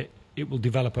stick with it, it will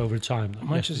develop over time.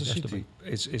 Manchester City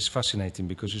is fascinating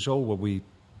because it's all what we're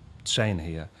saying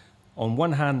here. On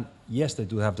one hand, yes, they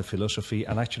do have the philosophy,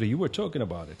 and actually you were talking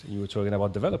about it. You were talking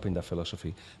about developing that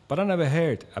philosophy. But I never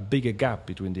heard a bigger gap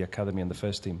between the academy and the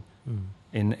first team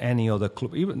in any other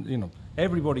club. Even,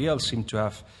 everybody else seemed to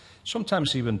have,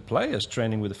 sometimes even players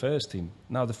training with the first team.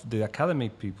 Now the academy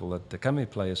people, the academy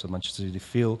players at Manchester City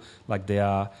feel like they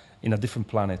are in a different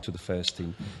planet to the first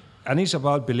team. And it's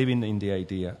about believing in the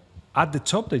idea. At the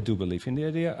top, they do believe in the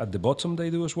idea. At the bottom, they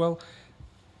do as well.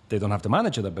 They don't have the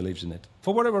manager that believes in it.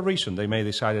 For whatever reason, they may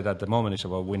decide that at the moment it's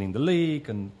about winning the league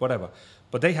and whatever.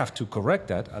 But they have to correct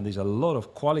that, and there's a lot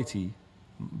of quality,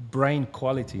 brain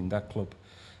quality in that club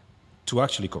to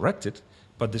actually correct it.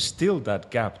 But there's still that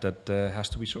gap that has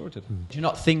to be sorted. Do you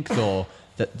not think, though,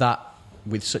 that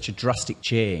with such a drastic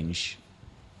change,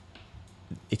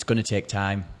 it's going to take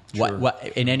time? Sure.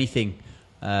 In anything,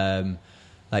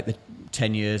 like the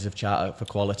 10 years of Charter for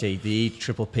Quality, the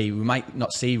EPPP. We might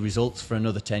not see results for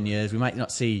another 10 years. We might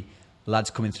not see lads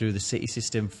coming through the City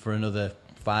system for another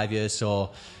 5 years.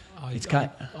 So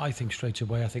I think straight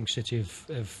away, I think City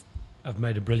have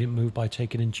made a brilliant move by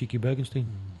taking in Cheeky Bergenstein.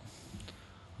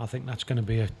 I think that's going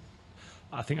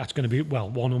to be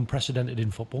one, unprecedented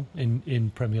in football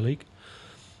in Premier League,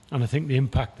 and I think the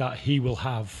impact that he will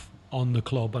have on the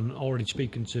club, and already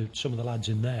speaking to some of the lads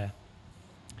in there,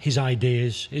 his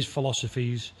ideas, his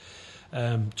philosophies,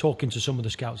 talking to some of the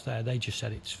scouts there, they just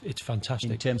said it's fantastic.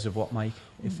 In terms of what, Mike?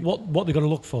 What they're going to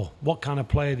look for, what kind of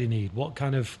player they need,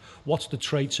 what's the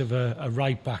traits of a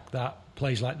right back that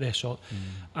plays like this,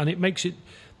 and it makes it,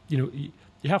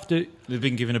 you have to. They've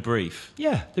been given a brief.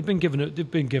 Yeah, they've been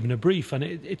given a brief, and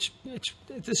it's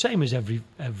the same as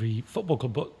every football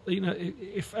club. But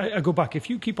if I go back, if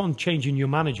you keep on changing your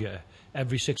manager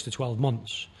every 6 to 12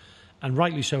 months, and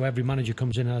rightly so, every manager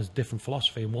comes in and has a different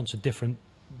philosophy and wants a different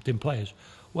players.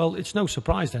 Well, it's no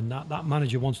surprise then that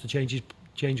manager wants to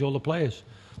change all the players.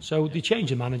 So they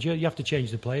change the manager, you have to change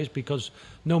the players, because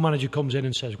no manager comes in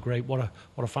and says, "Great, what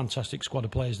a fantastic squad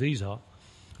of players these are."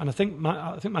 And I think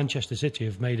Manchester City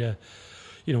have made an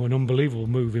unbelievable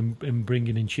move in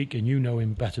bringing in Cheek, and you know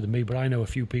him better than me, but I know a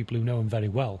few people who know him very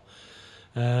well.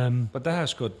 But that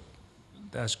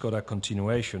has got a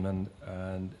continuation,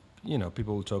 and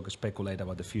people will speculate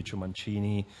about the future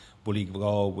Mancini. Will he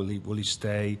go? Will he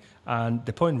stay? And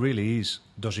the point really is,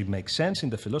 does it make sense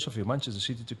in the philosophy of Manchester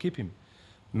City to keep him?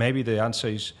 Maybe the answer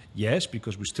is yes,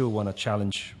 because we still want to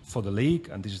challenge for the league,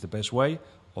 and this is the best way.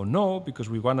 Or no, because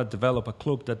we want to develop a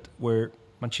club where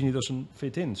Mancini doesn't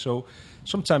fit in. So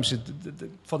sometimes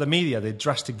for the media, the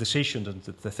drastic decisions and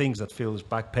the things that fill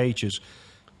back pages.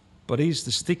 But is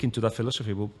the sticking to that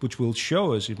philosophy, which will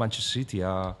show us if Manchester City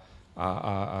are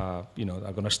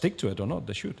going to stick to it or not.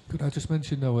 They should. Could I just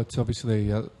mention though, it's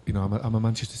obviously I'm a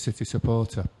Manchester City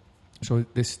supporter, so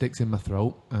this sticks in my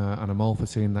throat, and I'm all for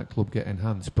seeing that club get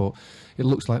enhanced. But it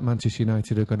looks like Manchester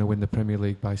United are going to win the Premier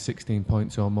League by 16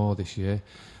 points or more this year,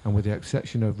 and with the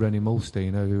exception of Rennie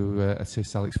Mulstein, who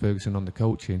assists Alex Ferguson on the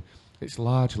coaching, it's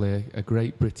largely a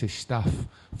great British staff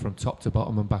from top to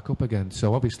bottom and back up again.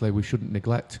 So obviously we shouldn't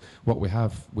neglect what we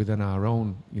have within our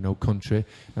own, country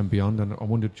and beyond. And I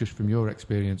wondered, just from your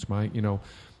experience, Mike,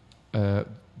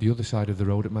 the other side of the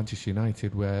road at Manchester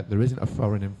United, where there isn't a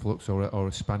foreign influx or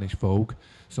a Spanish vogue,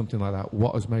 something like that.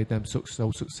 What has made them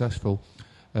so successful,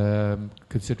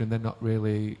 considering they're not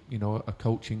really, a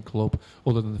coaching club,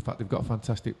 other than the fact they've got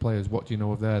fantastic players? What do you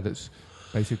know of there that's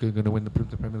basically going to win the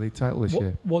Premier League title this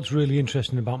year? What's really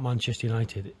interesting about Manchester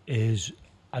United is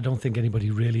I don't think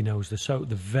anybody really knows. They're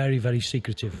very, very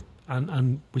secretive,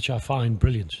 and which I find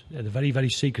brilliant. They're very, very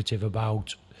secretive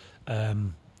about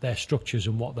their structures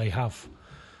and what they have.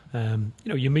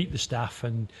 You meet the staff,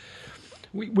 and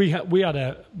we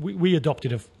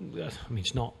adopted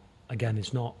it's not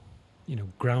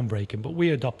groundbreaking, but we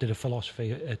adopted a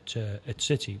philosophy at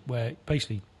City where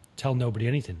basically tell nobody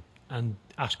anything and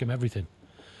ask them everything.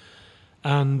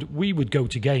 And we would go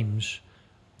to games,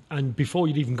 and before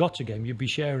you'd even got to game, you'd be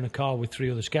sharing a car with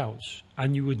 3 other scouts,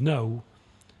 and you would know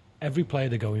every player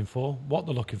they're going for, what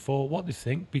they're looking for, what they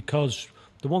think, because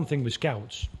the one thing with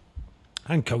scouts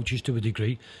and coaches to a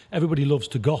degree, everybody loves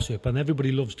to gossip and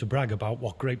everybody loves to brag about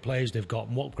what great players they've got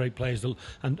and what great players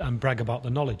and brag about the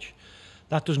knowledge.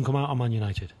 That doesn't come out of Man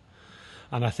United.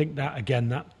 And I think that, again,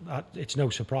 that it's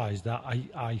no surprise that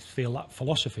I feel that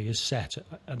philosophy is set,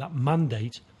 and that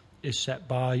mandate is set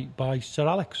by Sir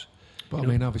Alex. But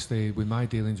obviously, with my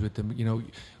dealings with them,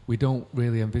 we don't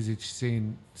really envisage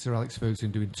seeing Sir Alex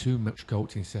Ferguson doing too much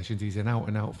coaching sessions. He's an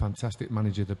out-and-out fantastic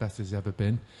manager, the best there's ever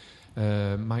been.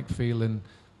 Mike Phelan,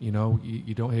 you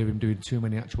don't hear him doing too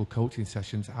many actual coaching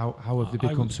sessions. How have they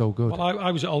become so good? Well, I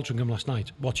was at Altrincham last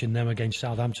night watching them against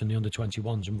Southampton, the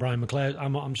under-21s, and Brian McClare,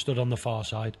 I'm stood on the far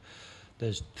side.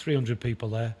 There's 300 people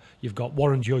there. You've got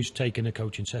Warren Joyce taking a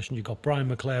coaching session. You've got Brian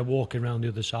McClare walking around the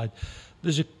other side.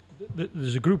 There's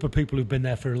a group of people who've been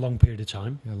there for a long period of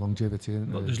time. Yeah, longevity,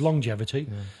 isn't there? There's longevity.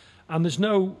 Yeah. And there's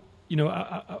no,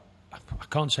 I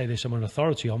can't say this, I'm an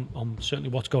authority on certainly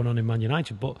what's going on in Man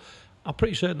United, but I'm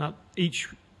pretty certain that each,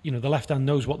 the left hand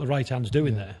knows what the right hand's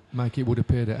doing there. Mike, it would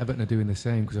appear that Everton are doing the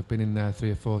same, because I've been in there 3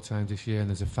 or 4 times this year, and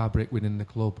there's a fabric within the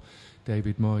club.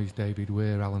 David Moyes, David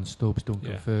Weir, Alan Stubbs,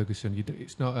 Duncan Ferguson.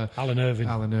 It's not Alan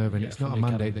Irvine. Yeah, it's not a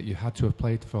mandate that you had to have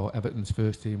played for Everton's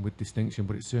first team with distinction,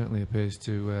 but it certainly appears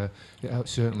to. It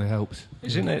certainly helps.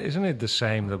 Isn't it the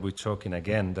same that we're talking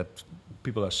again, that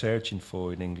people are searching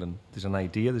for in England? There's an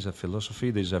idea, there's a philosophy,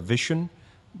 there's a vision.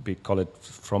 We call it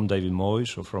from David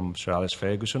Moyes or from Sir Alex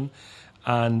Ferguson,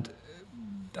 and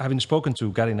having spoken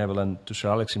to Gary Neville and to Sir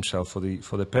Alex himself for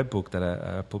the Pep book that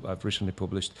I've recently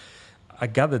published, I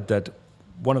gathered that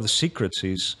one of the secrets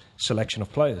is selection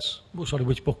of players. Well, sorry,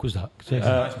 which book was that?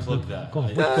 Nice plug there. Go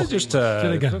on, what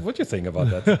What do you think about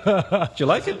that? Do you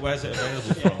like it? Where's it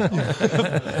available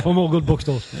from? from all good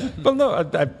bookstores. Well, no,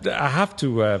 I have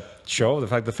to show the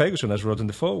fact that Ferguson has written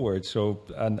the foreword. So,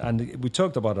 and we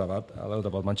talked a lot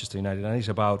about Manchester United, and it's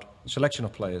about selection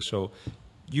of players. So,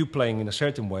 you playing in a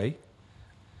certain way,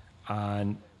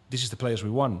 and this is the players we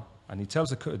want. And he tells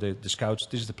the scouts,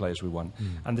 this is the players we want.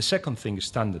 And the second thing is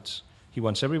standards. He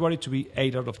wants everybody to be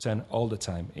 8 out of 10 all the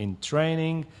time, in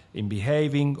training, in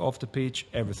behaving, off the pitch,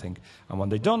 everything. And when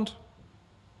they don't,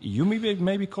 you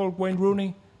maybe call Wayne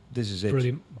Rooney, this is it.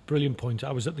 Brilliant point.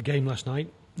 I was at the game last night.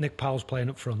 Nick Powell's playing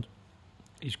up front.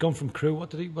 He's gone from Crewe. What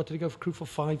did he go for Crewe for?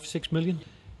 5-6 million?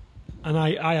 And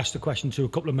I asked the question to a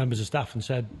couple of members of staff and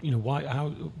said, why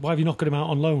have you not got him out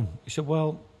on loan? He said,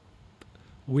 well,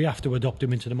 we have to adopt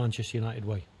him into the Manchester United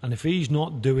way. And if he's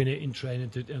not doing it in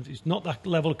training, it's not that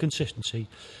level of consistency,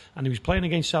 and he was playing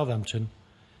against Southampton,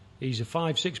 he's a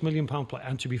 £5-6 million player.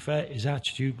 And to be fair, his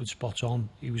attitude was spot on.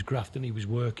 He was grafting, he was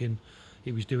working,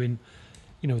 he was doing,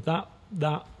 that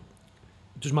doesn't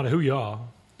matter who you are.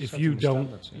 If you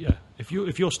don't,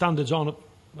 if your standards aren't up,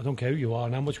 I don't care who you are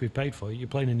and how much we've paid for you, you're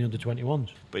playing in the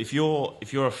under-21s. But if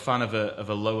you're a fan of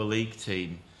a lower league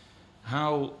team,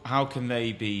 how can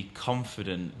they be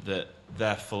confident that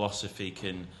their philosophy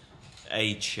can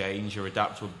A, change or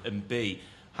adapt, and B,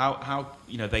 how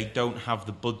they don't have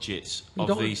the budgets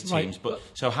of these teams? Right, but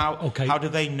so how do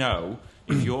they know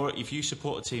if you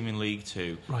support a team in League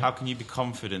Two? Right. How can you be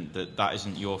confident that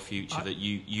isn't your future? That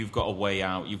you've got a way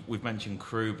out? We've mentioned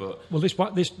Crewe, but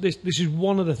this is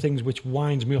one of the things which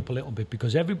winds me up a little bit,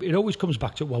 because it always comes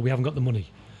back to, well, we haven't got the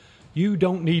money. You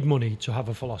don't need money to have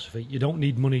a philosophy. You don't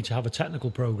need money to have a technical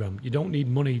program. You don't need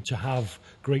money to have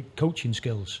great coaching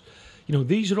skills.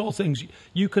 These are all things.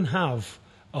 You can have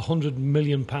 £100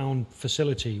 million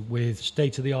facility with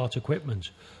state-of-the-art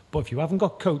equipment, but if you haven't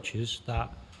got coaches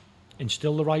that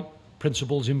instill the right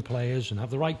principles in players and have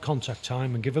the right contact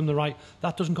time and give them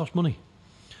that doesn't cost money.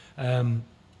 And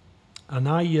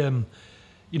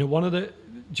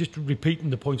just repeating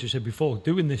the point I said before,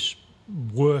 doing this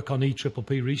work on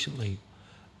EPPP recently,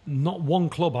 not one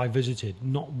club I visited,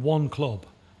 not one club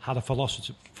had a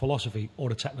philosophy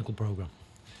or a technical program.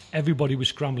 Everybody was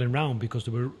scrambling around because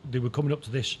they were coming up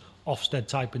to this Ofsted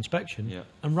type inspection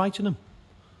and writing them.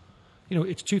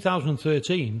 It's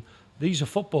 2013. These are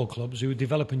football clubs who are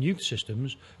developing youth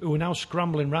systems who are now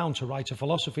scrambling around to write a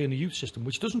philosophy in a youth system,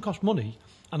 which doesn't cost money,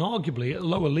 and arguably at a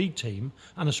lower league team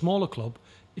and a smaller club,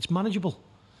 it's manageable.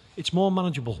 It's more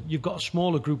manageable. You've got a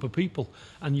smaller group of people,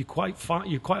 and you quite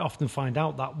often find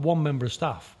out that one member of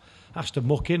staff has to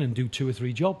muck in and do 2 or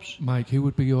 3 jobs. Mike, who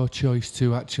would be your choice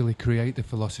to actually create the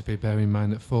philosophy, bearing in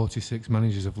mind that 46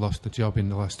 managers have lost their job in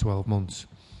the last 12 months?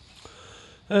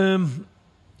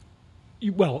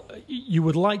 You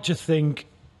would like to think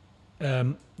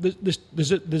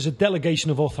there's a delegation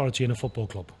of authority in a football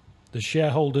club. There's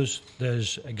shareholders,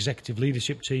 there's executive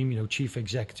leadership team, chief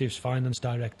executives, finance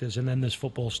directors, and then there's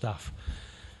football staff.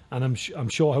 And I'm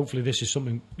sure, hopefully, this is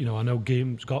something, I know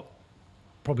Graham's got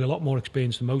probably a lot more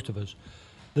experience than most of us.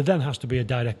 There then has to be a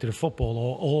director of football,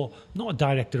 or not a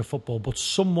director of football, but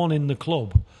someone in the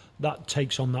club that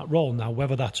takes on that role. Now,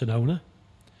 whether that's an owner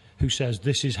who says,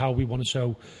 this is how we want to.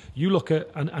 So you look at,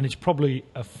 and it's probably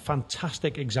a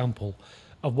fantastic example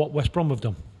of what West Brom have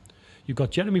done. You've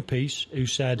got Jeremy Peace, who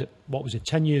said,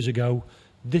 10 years ago,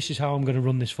 this is how I'm going to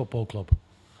run this football club.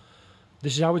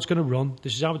 This is how it's going to run.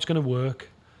 This is how it's going to work.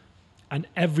 And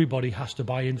everybody has to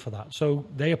buy in for that. So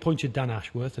they appointed Dan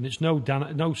Ashworth, and it's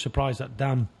no surprise that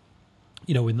Dan,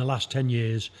 in the last 10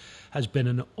 years, has been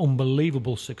an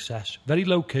unbelievable success. Very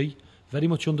low-key, very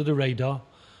much under the radar.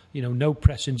 No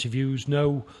press interviews,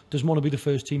 doesn't want to be the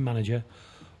first team manager.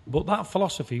 But that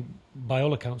philosophy, by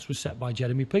all accounts, was set by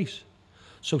Jeremy Peace.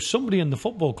 So somebody in the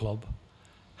football club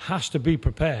has to be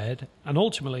prepared, and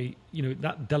ultimately,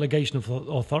 that delegation of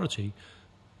authority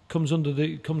comes under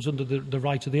the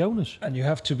right of the owners. And you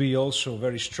have to be also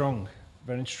very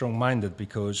strong-minded,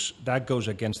 because that goes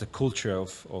against the culture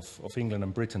of England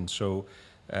and Britain. So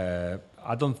I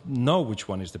don't know which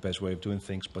one is the best way of doing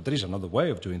things, but there is another way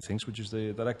of doing things, which is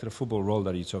the director of football role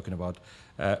that you're talking about.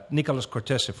 Nicolas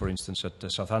Cortese, for instance,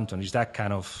 at Southampton, is that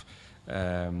kind of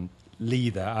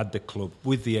leader at the club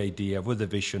with the idea, with the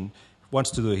vision, wants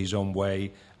to do it his own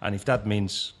way, and if that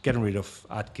means getting rid of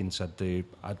Atkins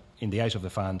in the eyes of the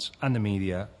fans and the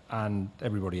media and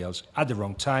everybody else at the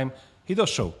wrong time, he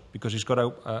does so, because he's got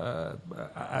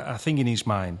a thing in his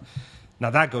mind.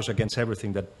 Now that goes against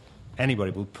everything that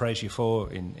anybody will praise you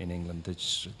for in England.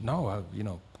 It's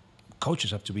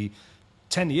coaches have to be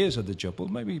 10 years at the job. Well,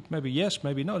 maybe yes,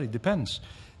 maybe not. It depends.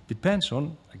 Depends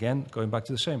on, again, going back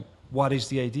to the same. What is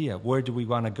the idea? Where do we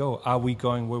want to go? Are we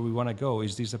going where we want to go?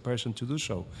 Is this the person to do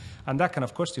so? And that kind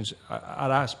of questions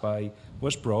are asked by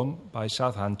West Brom, by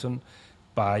Southampton,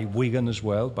 by Wigan as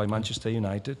well, by Manchester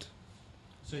United.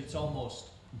 So it's almost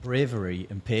bravery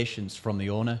and patience from the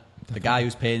owner. The guy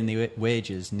who's paying the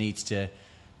wages needs to,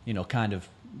 kind of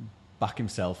back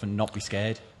himself and not be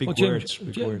scared. Big words.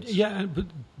 Yeah, but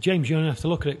James, you only have to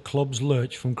look at it. Clubs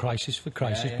lurch from crisis for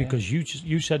crisis because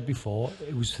you said before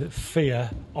it was the fear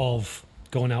of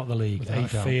going out of the league,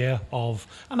 fear of,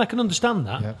 and I can understand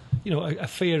that. Yeah. A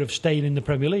fear of staying in the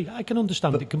Premier League. I can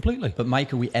understand it completely. But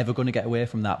Mike, are we ever going to get away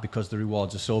from that because the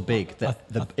rewards are so big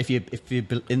that if you're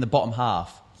in the bottom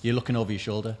half, you're looking over your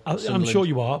shoulder? I'm sure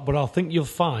you are, but I think you'll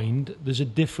find there's a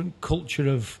different culture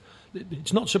of.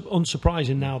 It's not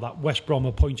unsurprising now that West Brom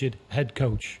appointed head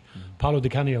coach, Paolo Di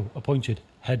Canio appointed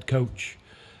head coach.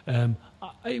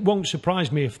 It won't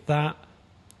surprise me if that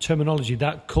terminology,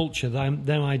 that culture, them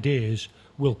ideas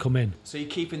will come in. So you're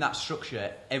keeping that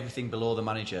structure, everything below the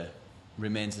manager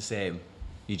remains the same.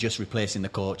 You're just replacing the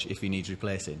coach if he needs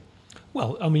replacing.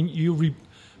 Well, I mean, you'll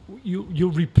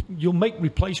make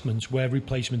replacements where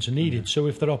replacements are needed. So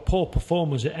if there are poor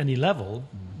performers at any level,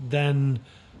 then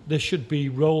there should be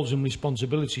roles and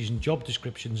responsibilities and job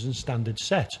descriptions and standards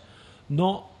set.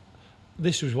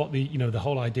 This was what the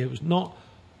whole idea was, not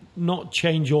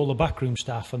change all the backroom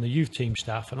staff and the youth team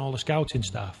staff and all the scouting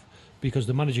staff because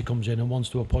the manager comes in and wants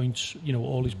to appoint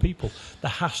all his people. There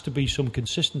has to be some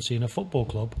consistency in a football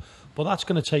club, but that's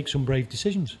going to take some brave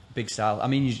decisions. Big style. I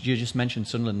mean, you just mentioned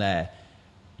Sunderland there.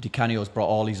 Di Canio's brought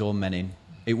all his own men in.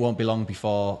 It won't be long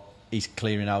before he's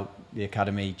clearing out the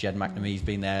academy. Jed McNamee's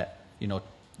been there,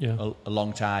 a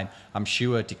long time. I'm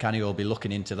sure Di Canio will be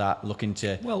looking into that, looking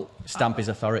to stamp his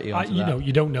authority onto that.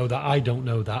 You don't know that, I don't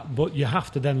know that, but you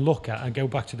have to then look at, and go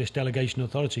back to this delegation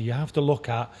authority, you have to look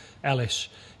at Ellis,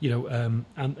 and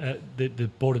the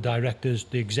board of directors,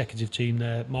 the executive team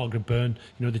there, Margaret Byrne,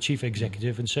 the chief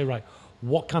executive, and say, right,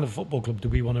 what kind of football club do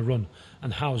we want to run,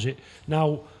 and how's it?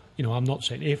 Now, I'm not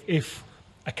saying if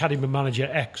academy manager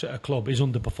X at a club is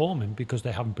underperforming because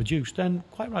they haven't produced, then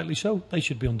quite rightly so, they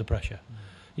should be under pressure.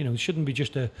 It shouldn't be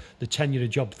just the tenure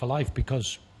job for life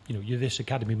because you're this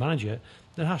academy manager.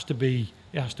 It has to be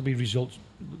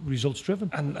results driven.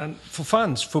 And for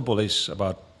fans, football is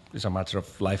a matter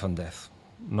of life and death.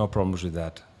 No problems with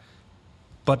that.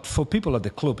 But for people at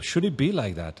the club, should it be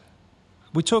like that?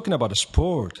 We're talking about a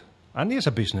sport, and it's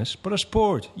a business, but a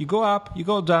sport. You go up, you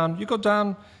go down, you go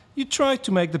down. You try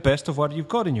to make the best of what you've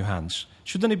got in your hands.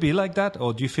 Shouldn't it be like that,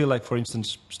 or do you feel like, for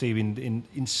instance, Steve,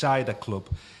 inside a club?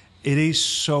 It is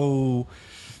so,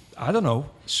 I don't know,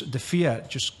 the fear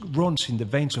just runs in the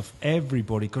veins of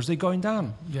everybody because they're going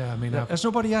down. Yeah, I mean... Has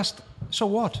nobody asked, so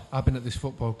what? I've been at this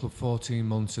football club 14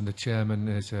 months and the chairman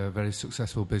is a very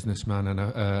successful businessman and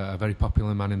a very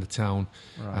popular man in the town,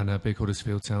 right, and a big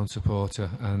Huddersfield Town supporter.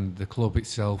 And the club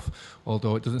itself,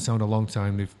 although it doesn't sound a long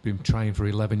time, they've been trying for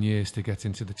 11 years to get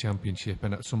into the Championship,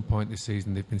 and at some point this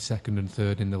season they've been second and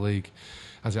third in the league.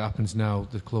 As it happens now,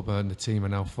 the club and the team are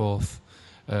now fourth.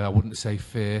 I wouldn't say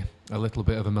fear, a little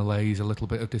bit of a malaise, a little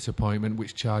bit of disappointment,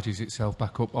 which charges itself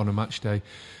back up on a match day.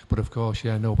 But of course,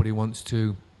 nobody wants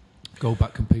to go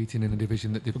back competing in a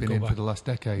division that they've been in for the last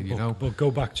decade, But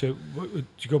go back to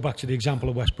the example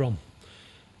of West Brom.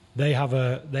 They have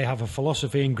a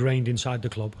philosophy ingrained inside the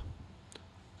club.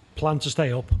 Plan to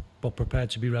stay up, but prepared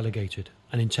to be relegated.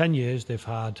 And in 10 years, they've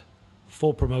had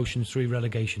 4 promotions, 3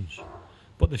 relegations.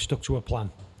 But they've stuck to a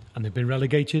plan. And they've been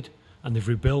relegated, and they've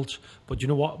rebuilt. But you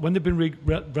know what? When they've been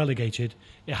relegated,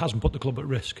 it hasn't put the club at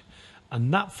risk.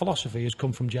 And that philosophy has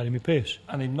come from Jeremy Pearce.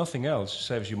 And if nothing else,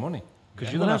 says you money.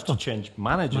 Because you don't have to change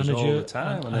managers all the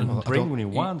time and then bring new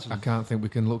ones. I can't think we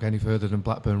can look any further than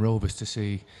Blackburn Rovers to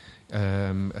see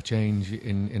a change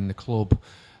in the club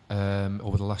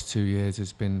over the last 2 years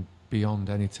has been beyond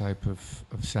any type of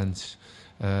sense.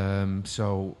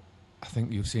 So I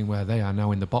think you've seen where they are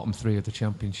now in the bottom 3 of the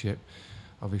Championship.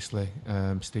 Obviously,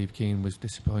 Steve Keane was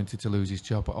disappointed to lose his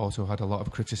job, but also had a lot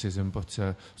of criticism. But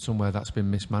somewhere that's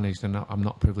been mismanaged, and I'm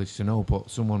not privileged to know,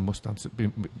 but someone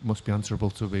must be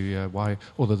answerable to the why,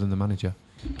 other than the manager.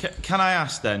 Can I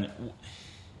ask then,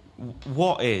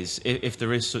 what is, if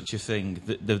there is such a thing,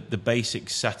 the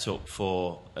basic setup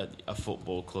for a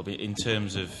football club in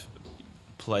terms of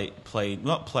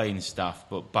not playing staff,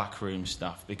 but backroom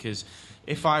staff? Because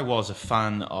if I was a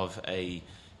fan of a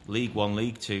League One,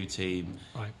 League Two team,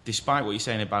 Right. despite what you're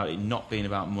saying about it not being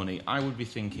about money, I would be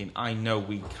thinking, I know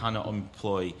we cannot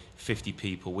employ 50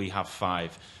 people, we have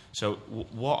 5. So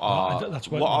what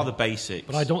are the basics?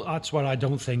 But I don't. That's where I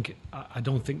don't think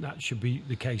that should be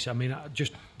the case. I mean, I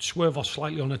just swerve off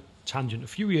slightly on a tangent. A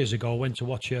few years ago, I went to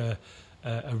watch a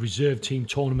reserve team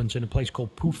tournament in a place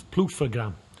called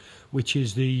Ploufragan, which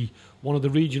is one of the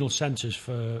regional centres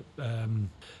for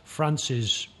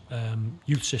France's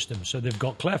youth system. So they've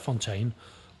got Clairefontaine,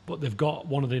 but they've got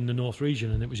one in the North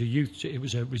region, and it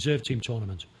was a reserve team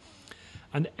tournament,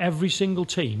 and every single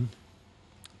team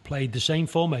played the same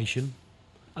formation,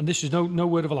 and this is no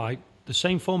word of a lie, the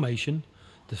same formation,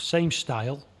 the same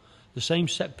style, the same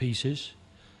set pieces.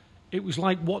 It was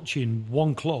like watching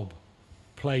one club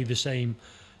play the same.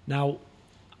 Now,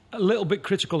 a little bit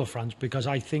critical of France, because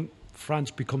I think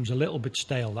France becomes a little bit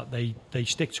stale, that they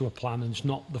stick to a plan and it's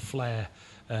not the flair.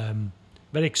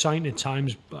 Very exciting at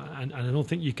times, and I don't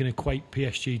think you can equate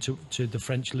PSG to the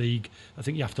French league. I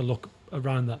think you have to look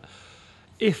around that.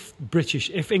 If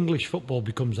English football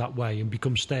becomes that way and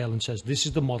becomes stale and says, this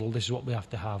is the model, this is what we have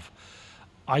to have,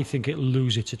 I think it'll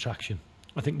lose its attraction.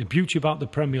 I think the beauty about the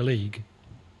Premier League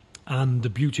and the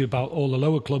beauty about all the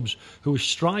lower clubs who are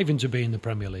striving to be in the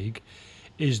Premier League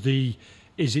is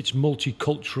its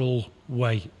multicultural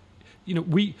way. You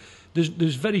know,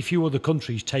 there's very few other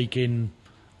countries taking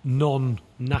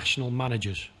non-national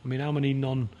managers. I mean, how many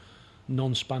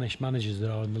non-Spanish managers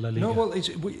there are in the La Liga? No, well,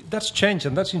 that's changed,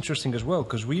 and that's interesting as well,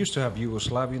 because we used to have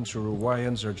Yugoslavians,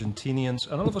 Uruguayans,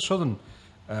 Argentinians, and all of a sudden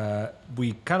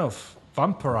we kind of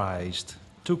vampirized,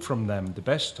 took from them the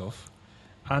best stuff,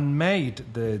 and made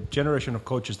the generation of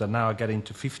coaches that now are getting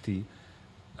to 50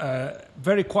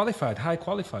 very qualified, high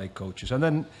qualified coaches. And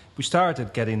then we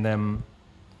started giving them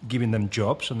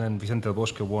jobs, and then Vicente del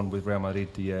Bosque won with Real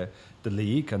Madrid the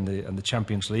league and the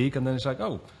Champions League, and then it's like,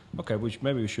 oh, okay,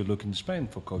 maybe we should look in Spain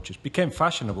for coaches. Became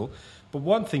fashionable, but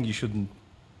one thing you shouldn't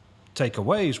take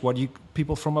away is what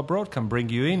people from abroad can bring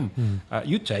you in.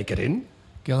 You take it in.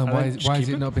 Gillen, why has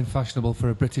it not been fashionable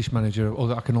for a British manager?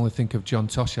 Although I can only think of John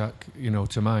Toshak,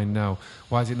 to mind now.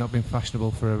 Why has it not been fashionable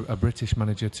for a British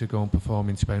manager to go and perform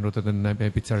in Spain, other than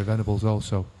maybe Terry Venables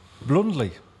also?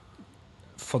 Bluntly,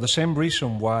 for the same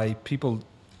reason why people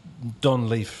don't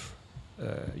leave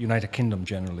United Kingdom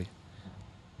generally.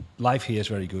 Life here is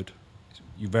very good.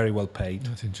 You're very well paid.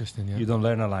 That's interesting, yeah. You don't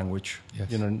learn a language. Yes.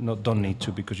 Don't need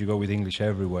to, because you go with English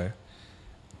everywhere.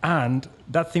 And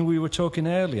that thing we were talking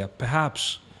earlier,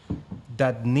 perhaps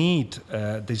that need,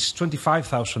 there's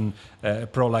 25,000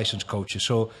 pro-licensed coaches.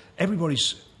 So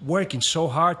everybody's working so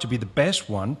hard to be the best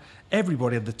one.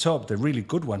 Everybody at the top, the really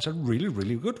good ones, are really,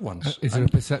 really good ones. Is there a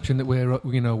perception that we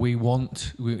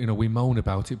moan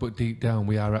about it, but deep down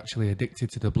we are actually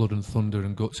addicted to the blood and thunder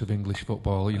and guts of English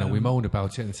football? We moan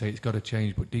about it and say it's got to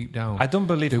change, but deep down, I don't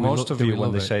believe most of you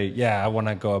when they say, "Yeah, I want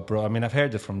to go abroad." I mean, I've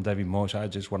heard it from David Moyes. I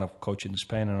just want to coach in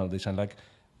Spain and all this, and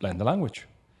learn the language.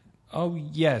 Oh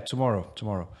yeah,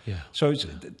 tomorrow. Yeah. So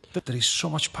there is so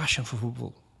much passion for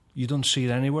football. You don't see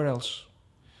it anywhere else.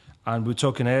 And we were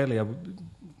talking earlier,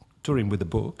 touring with the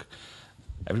book.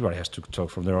 Everybody has to talk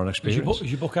from their own experience.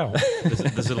 Is your book out?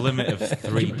 There's a limit of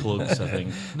 3 plugs, I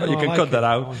think. No, you can cut that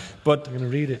out. But I'm going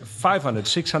to read it. 500,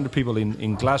 600 people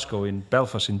in Glasgow, in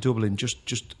Belfast, in Dublin,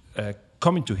 just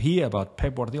coming to hear about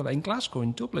Pep Guardiola in Glasgow,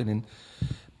 in Dublin,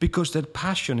 because the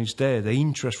passion is there, the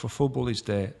interest for football is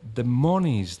there, the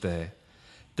money is there,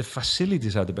 the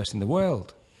facilities are the best in the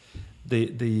world, the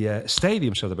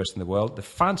stadiums are the best in the world, the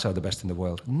fans are the best in the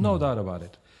world, no doubt about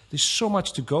it. There's so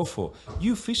much to go for.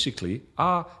 You physically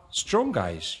are strong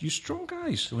guys. You're strong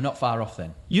guys. So we're not far off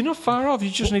then. You're not far off. You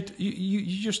just need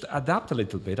you just adapt a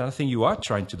little bit. And I think you are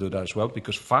trying to do that as well,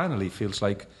 because finally it feels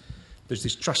like there's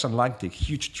this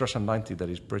huge transatlantic that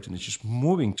is Britain. It's just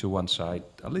moving to one side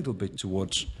a little bit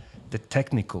towards the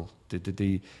technical,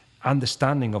 the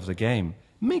understanding of the game.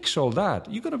 Mix all that.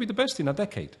 You're going to be the best in a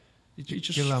decade. It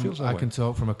just feels that I way. can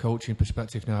talk from a coaching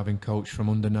perspective now, having coached from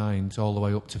under 9s all the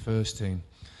way up to first team.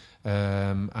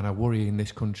 And I worry in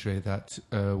this country that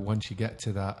once you get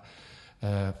to that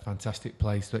fantastic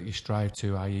place that you strive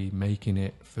to, i.e. making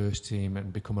it first team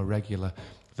and become a regular,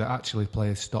 that actually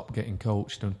players stop getting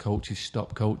coached and coaches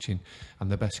stop coaching, and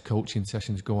the best coaching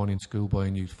sessions go on in schoolboy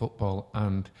and youth football.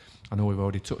 And I know we've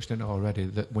already touched on it already,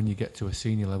 that when you get to a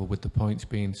senior level, with the points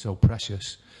being so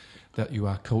precious, that you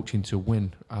are coaching to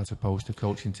win as opposed to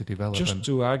coaching to develop. Just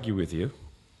to argue with you,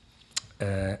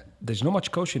 there's not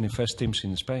much coaching in first teams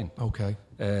in Spain. Okay.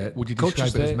 Would you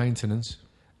describe it as maintenance?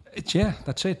 Yeah,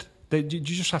 that's it. You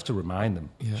just have to remind them.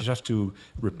 Yeah. You just have to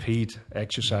repeat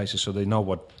exercises so they know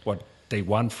what they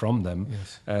want from them.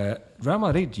 Yes. Real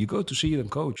Madrid, you go to see them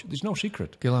coach. There's no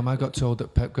secret. Guillem, I got told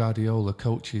that Pep Guardiola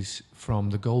coaches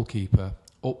from the goalkeeper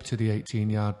up to the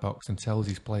 18-yard box and tells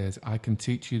his players, I can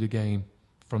teach you the game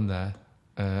from there,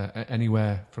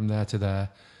 anywhere from there to there,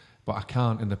 but I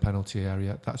can't in the penalty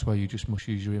area. That's where you just must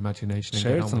use your imagination. And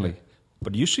Certainly.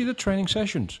 But you see the training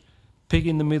sessions, pig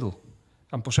in the middle,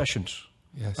 and possessions,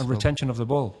 Yes, and well- retention of the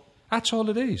ball. That's all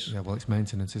it is. Yeah, well, it's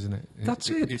maintenance, isn't it? That's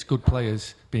it. It's good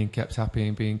players being kept happy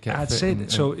and being kept That's fit.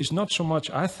 it. So it's not so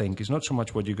much, I think, it's not so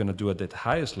much what you're going to do at the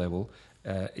highest level.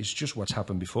 It's just what's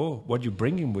happened before, what you're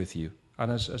bringing with you.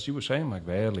 And as you were saying, Mike,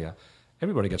 earlier,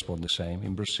 everybody gets born the same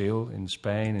in Brazil, in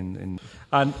Spain, and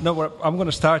no, I'm going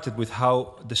to start it with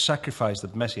how the sacrifice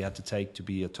that Messi had to take to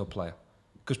be a top player,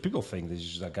 because people think this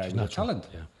is a guy with a talent,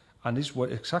 and this is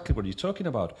exactly what you're talking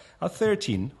about. At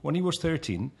 13, when he was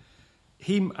 13,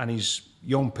 him and his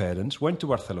young parents went to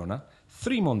Barcelona.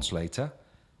 3 months later,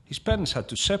 his parents had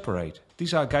to separate.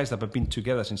 These are guys that have been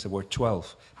together since they were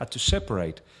 12, had to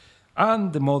separate,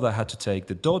 and the mother had to take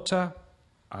the daughter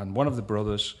and one of the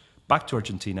brothers back to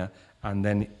Argentina, and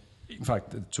then, in fact,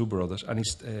 the two brothers, and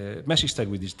Messi stayed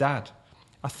with his dad.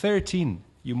 At 13,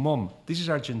 your mum, this is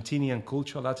Argentinian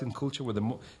culture, Latin culture, where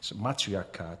it's a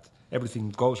matriarchat.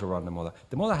 Everything goes around the mother.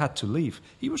 The mother had to leave.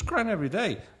 He was crying every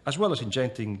day, as well as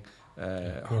injecting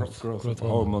growth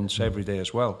hormones every day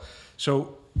as well.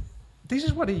 So this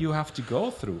is what you have to go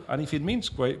through. And if it means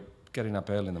getting up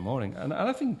early in the morning, and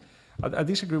I think I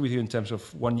disagree with you in terms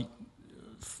of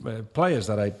players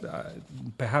that I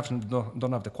perhaps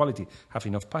don't have the quality, have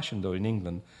enough passion though in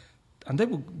England, and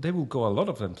they will go, a lot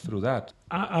of them, through that.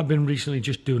 I've been recently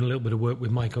just doing a little bit of work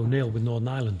with Mike O'Neill with Northern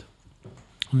Ireland,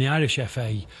 and the Irish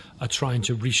FA are trying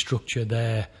to restructure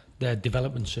their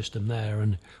development system there.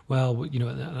 And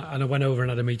and I went over and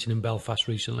had a meeting in Belfast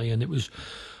recently, and it was,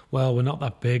 well, we're not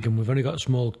that big, and we've only got a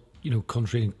small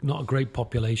country, not a great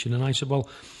population. And I said, well,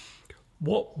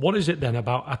 what is it then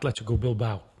about Atletico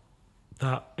Bilbao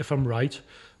that, if I'm right,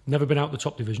 never been out the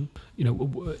top division?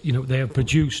 They have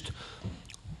produced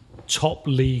top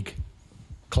league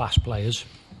class players,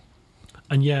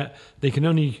 and yet they can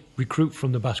only recruit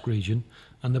from the Basque region,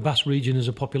 and the Basque region is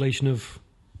a population of,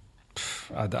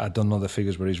 I don't know the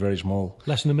figures, but it's very small.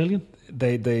 Less than 1 million?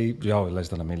 Less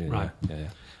than 1 million. Right. Yeah.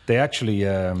 They actually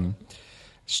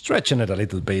stretching it a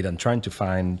little bit and trying to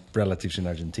find relatives in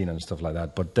Argentina and stuff like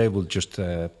that. But they will just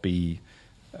be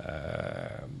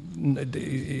how do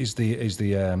you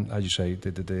say,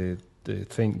 the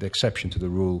thing, the exception to the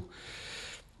rule.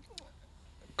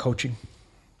 Coaching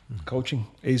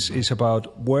is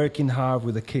about working hard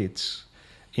with the kids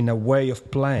in a way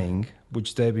of playing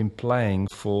which they've been playing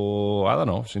for, I don't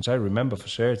know, since I remember for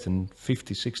certain,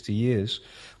 50, 60 years,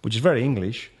 which is very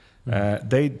English.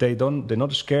 They're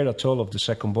not scared at all of the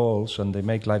second balls, and they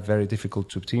make life very difficult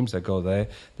to teams that go there.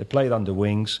 They play it on the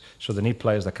wings, so they need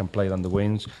players that can play it on the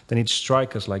wings. They need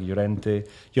strikers like Llorente,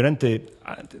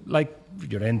 Muniain,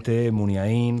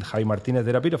 Javi Martinez.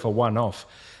 They're a bit of a one-off.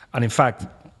 And in fact,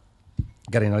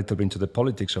 getting a little bit into the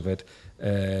politics of it,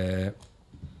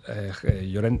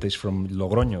 Llorente is from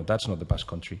Logroño. That's not the Basque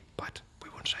country, but we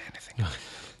won't say anything.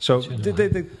 So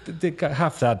they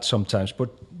have that sometimes, but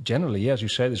generally, as you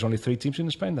said, there's only 3 teams in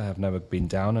Spain that have never been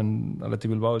down, and Athletic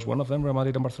Bilbao is one of them, Real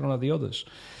Madrid and Barcelona are the others.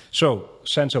 So,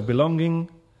 sense of belonging,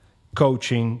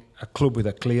 coaching, a club with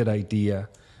a clear idea,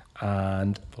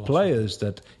 and players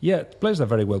that are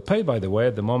very well paid, by the way.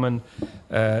 At the moment,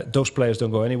 those players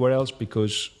don't go anywhere else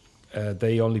because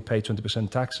they only pay 20%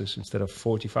 taxes instead of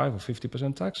 45 or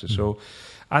 50% taxes. So,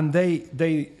 and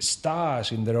they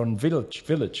stars in their own village,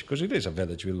 because it is a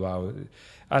village, Bilbao.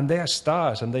 And they are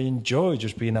stars, and they enjoy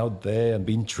just being out there and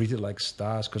being treated like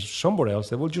stars, because somewhere else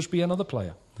they will just be another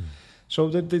player.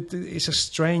 So it's a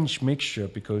strange mixture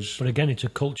because... But again, it's a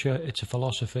culture, it's a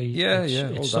philosophy,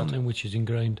 it's something which is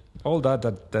ingrained. All that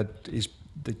is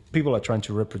that people are trying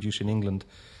to reproduce in England,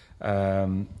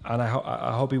 and I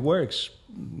hope it works.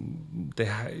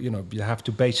 You have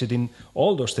to base it in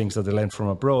all those things that they learn from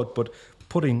abroad, but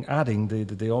adding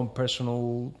their own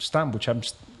personal stamp, which I'm...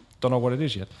 don't know what it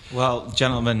is yet. Well,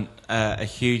 gentlemen, a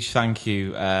huge thank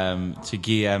you to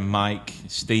Guillem, Mike,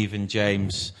 Stephen,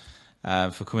 James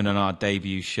for coming on our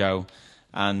debut show,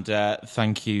 and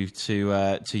thank you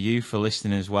to you for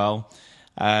listening as well.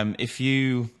 If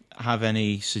you have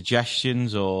any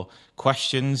suggestions or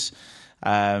questions,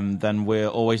 then we're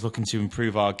always looking to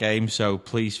improve our game, so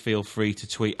please feel free to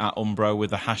tweet at Umbro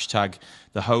with the hashtag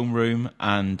 #TheHomeroom,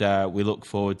 and we look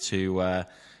forward to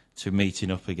meeting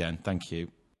up again. Thank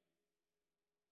you.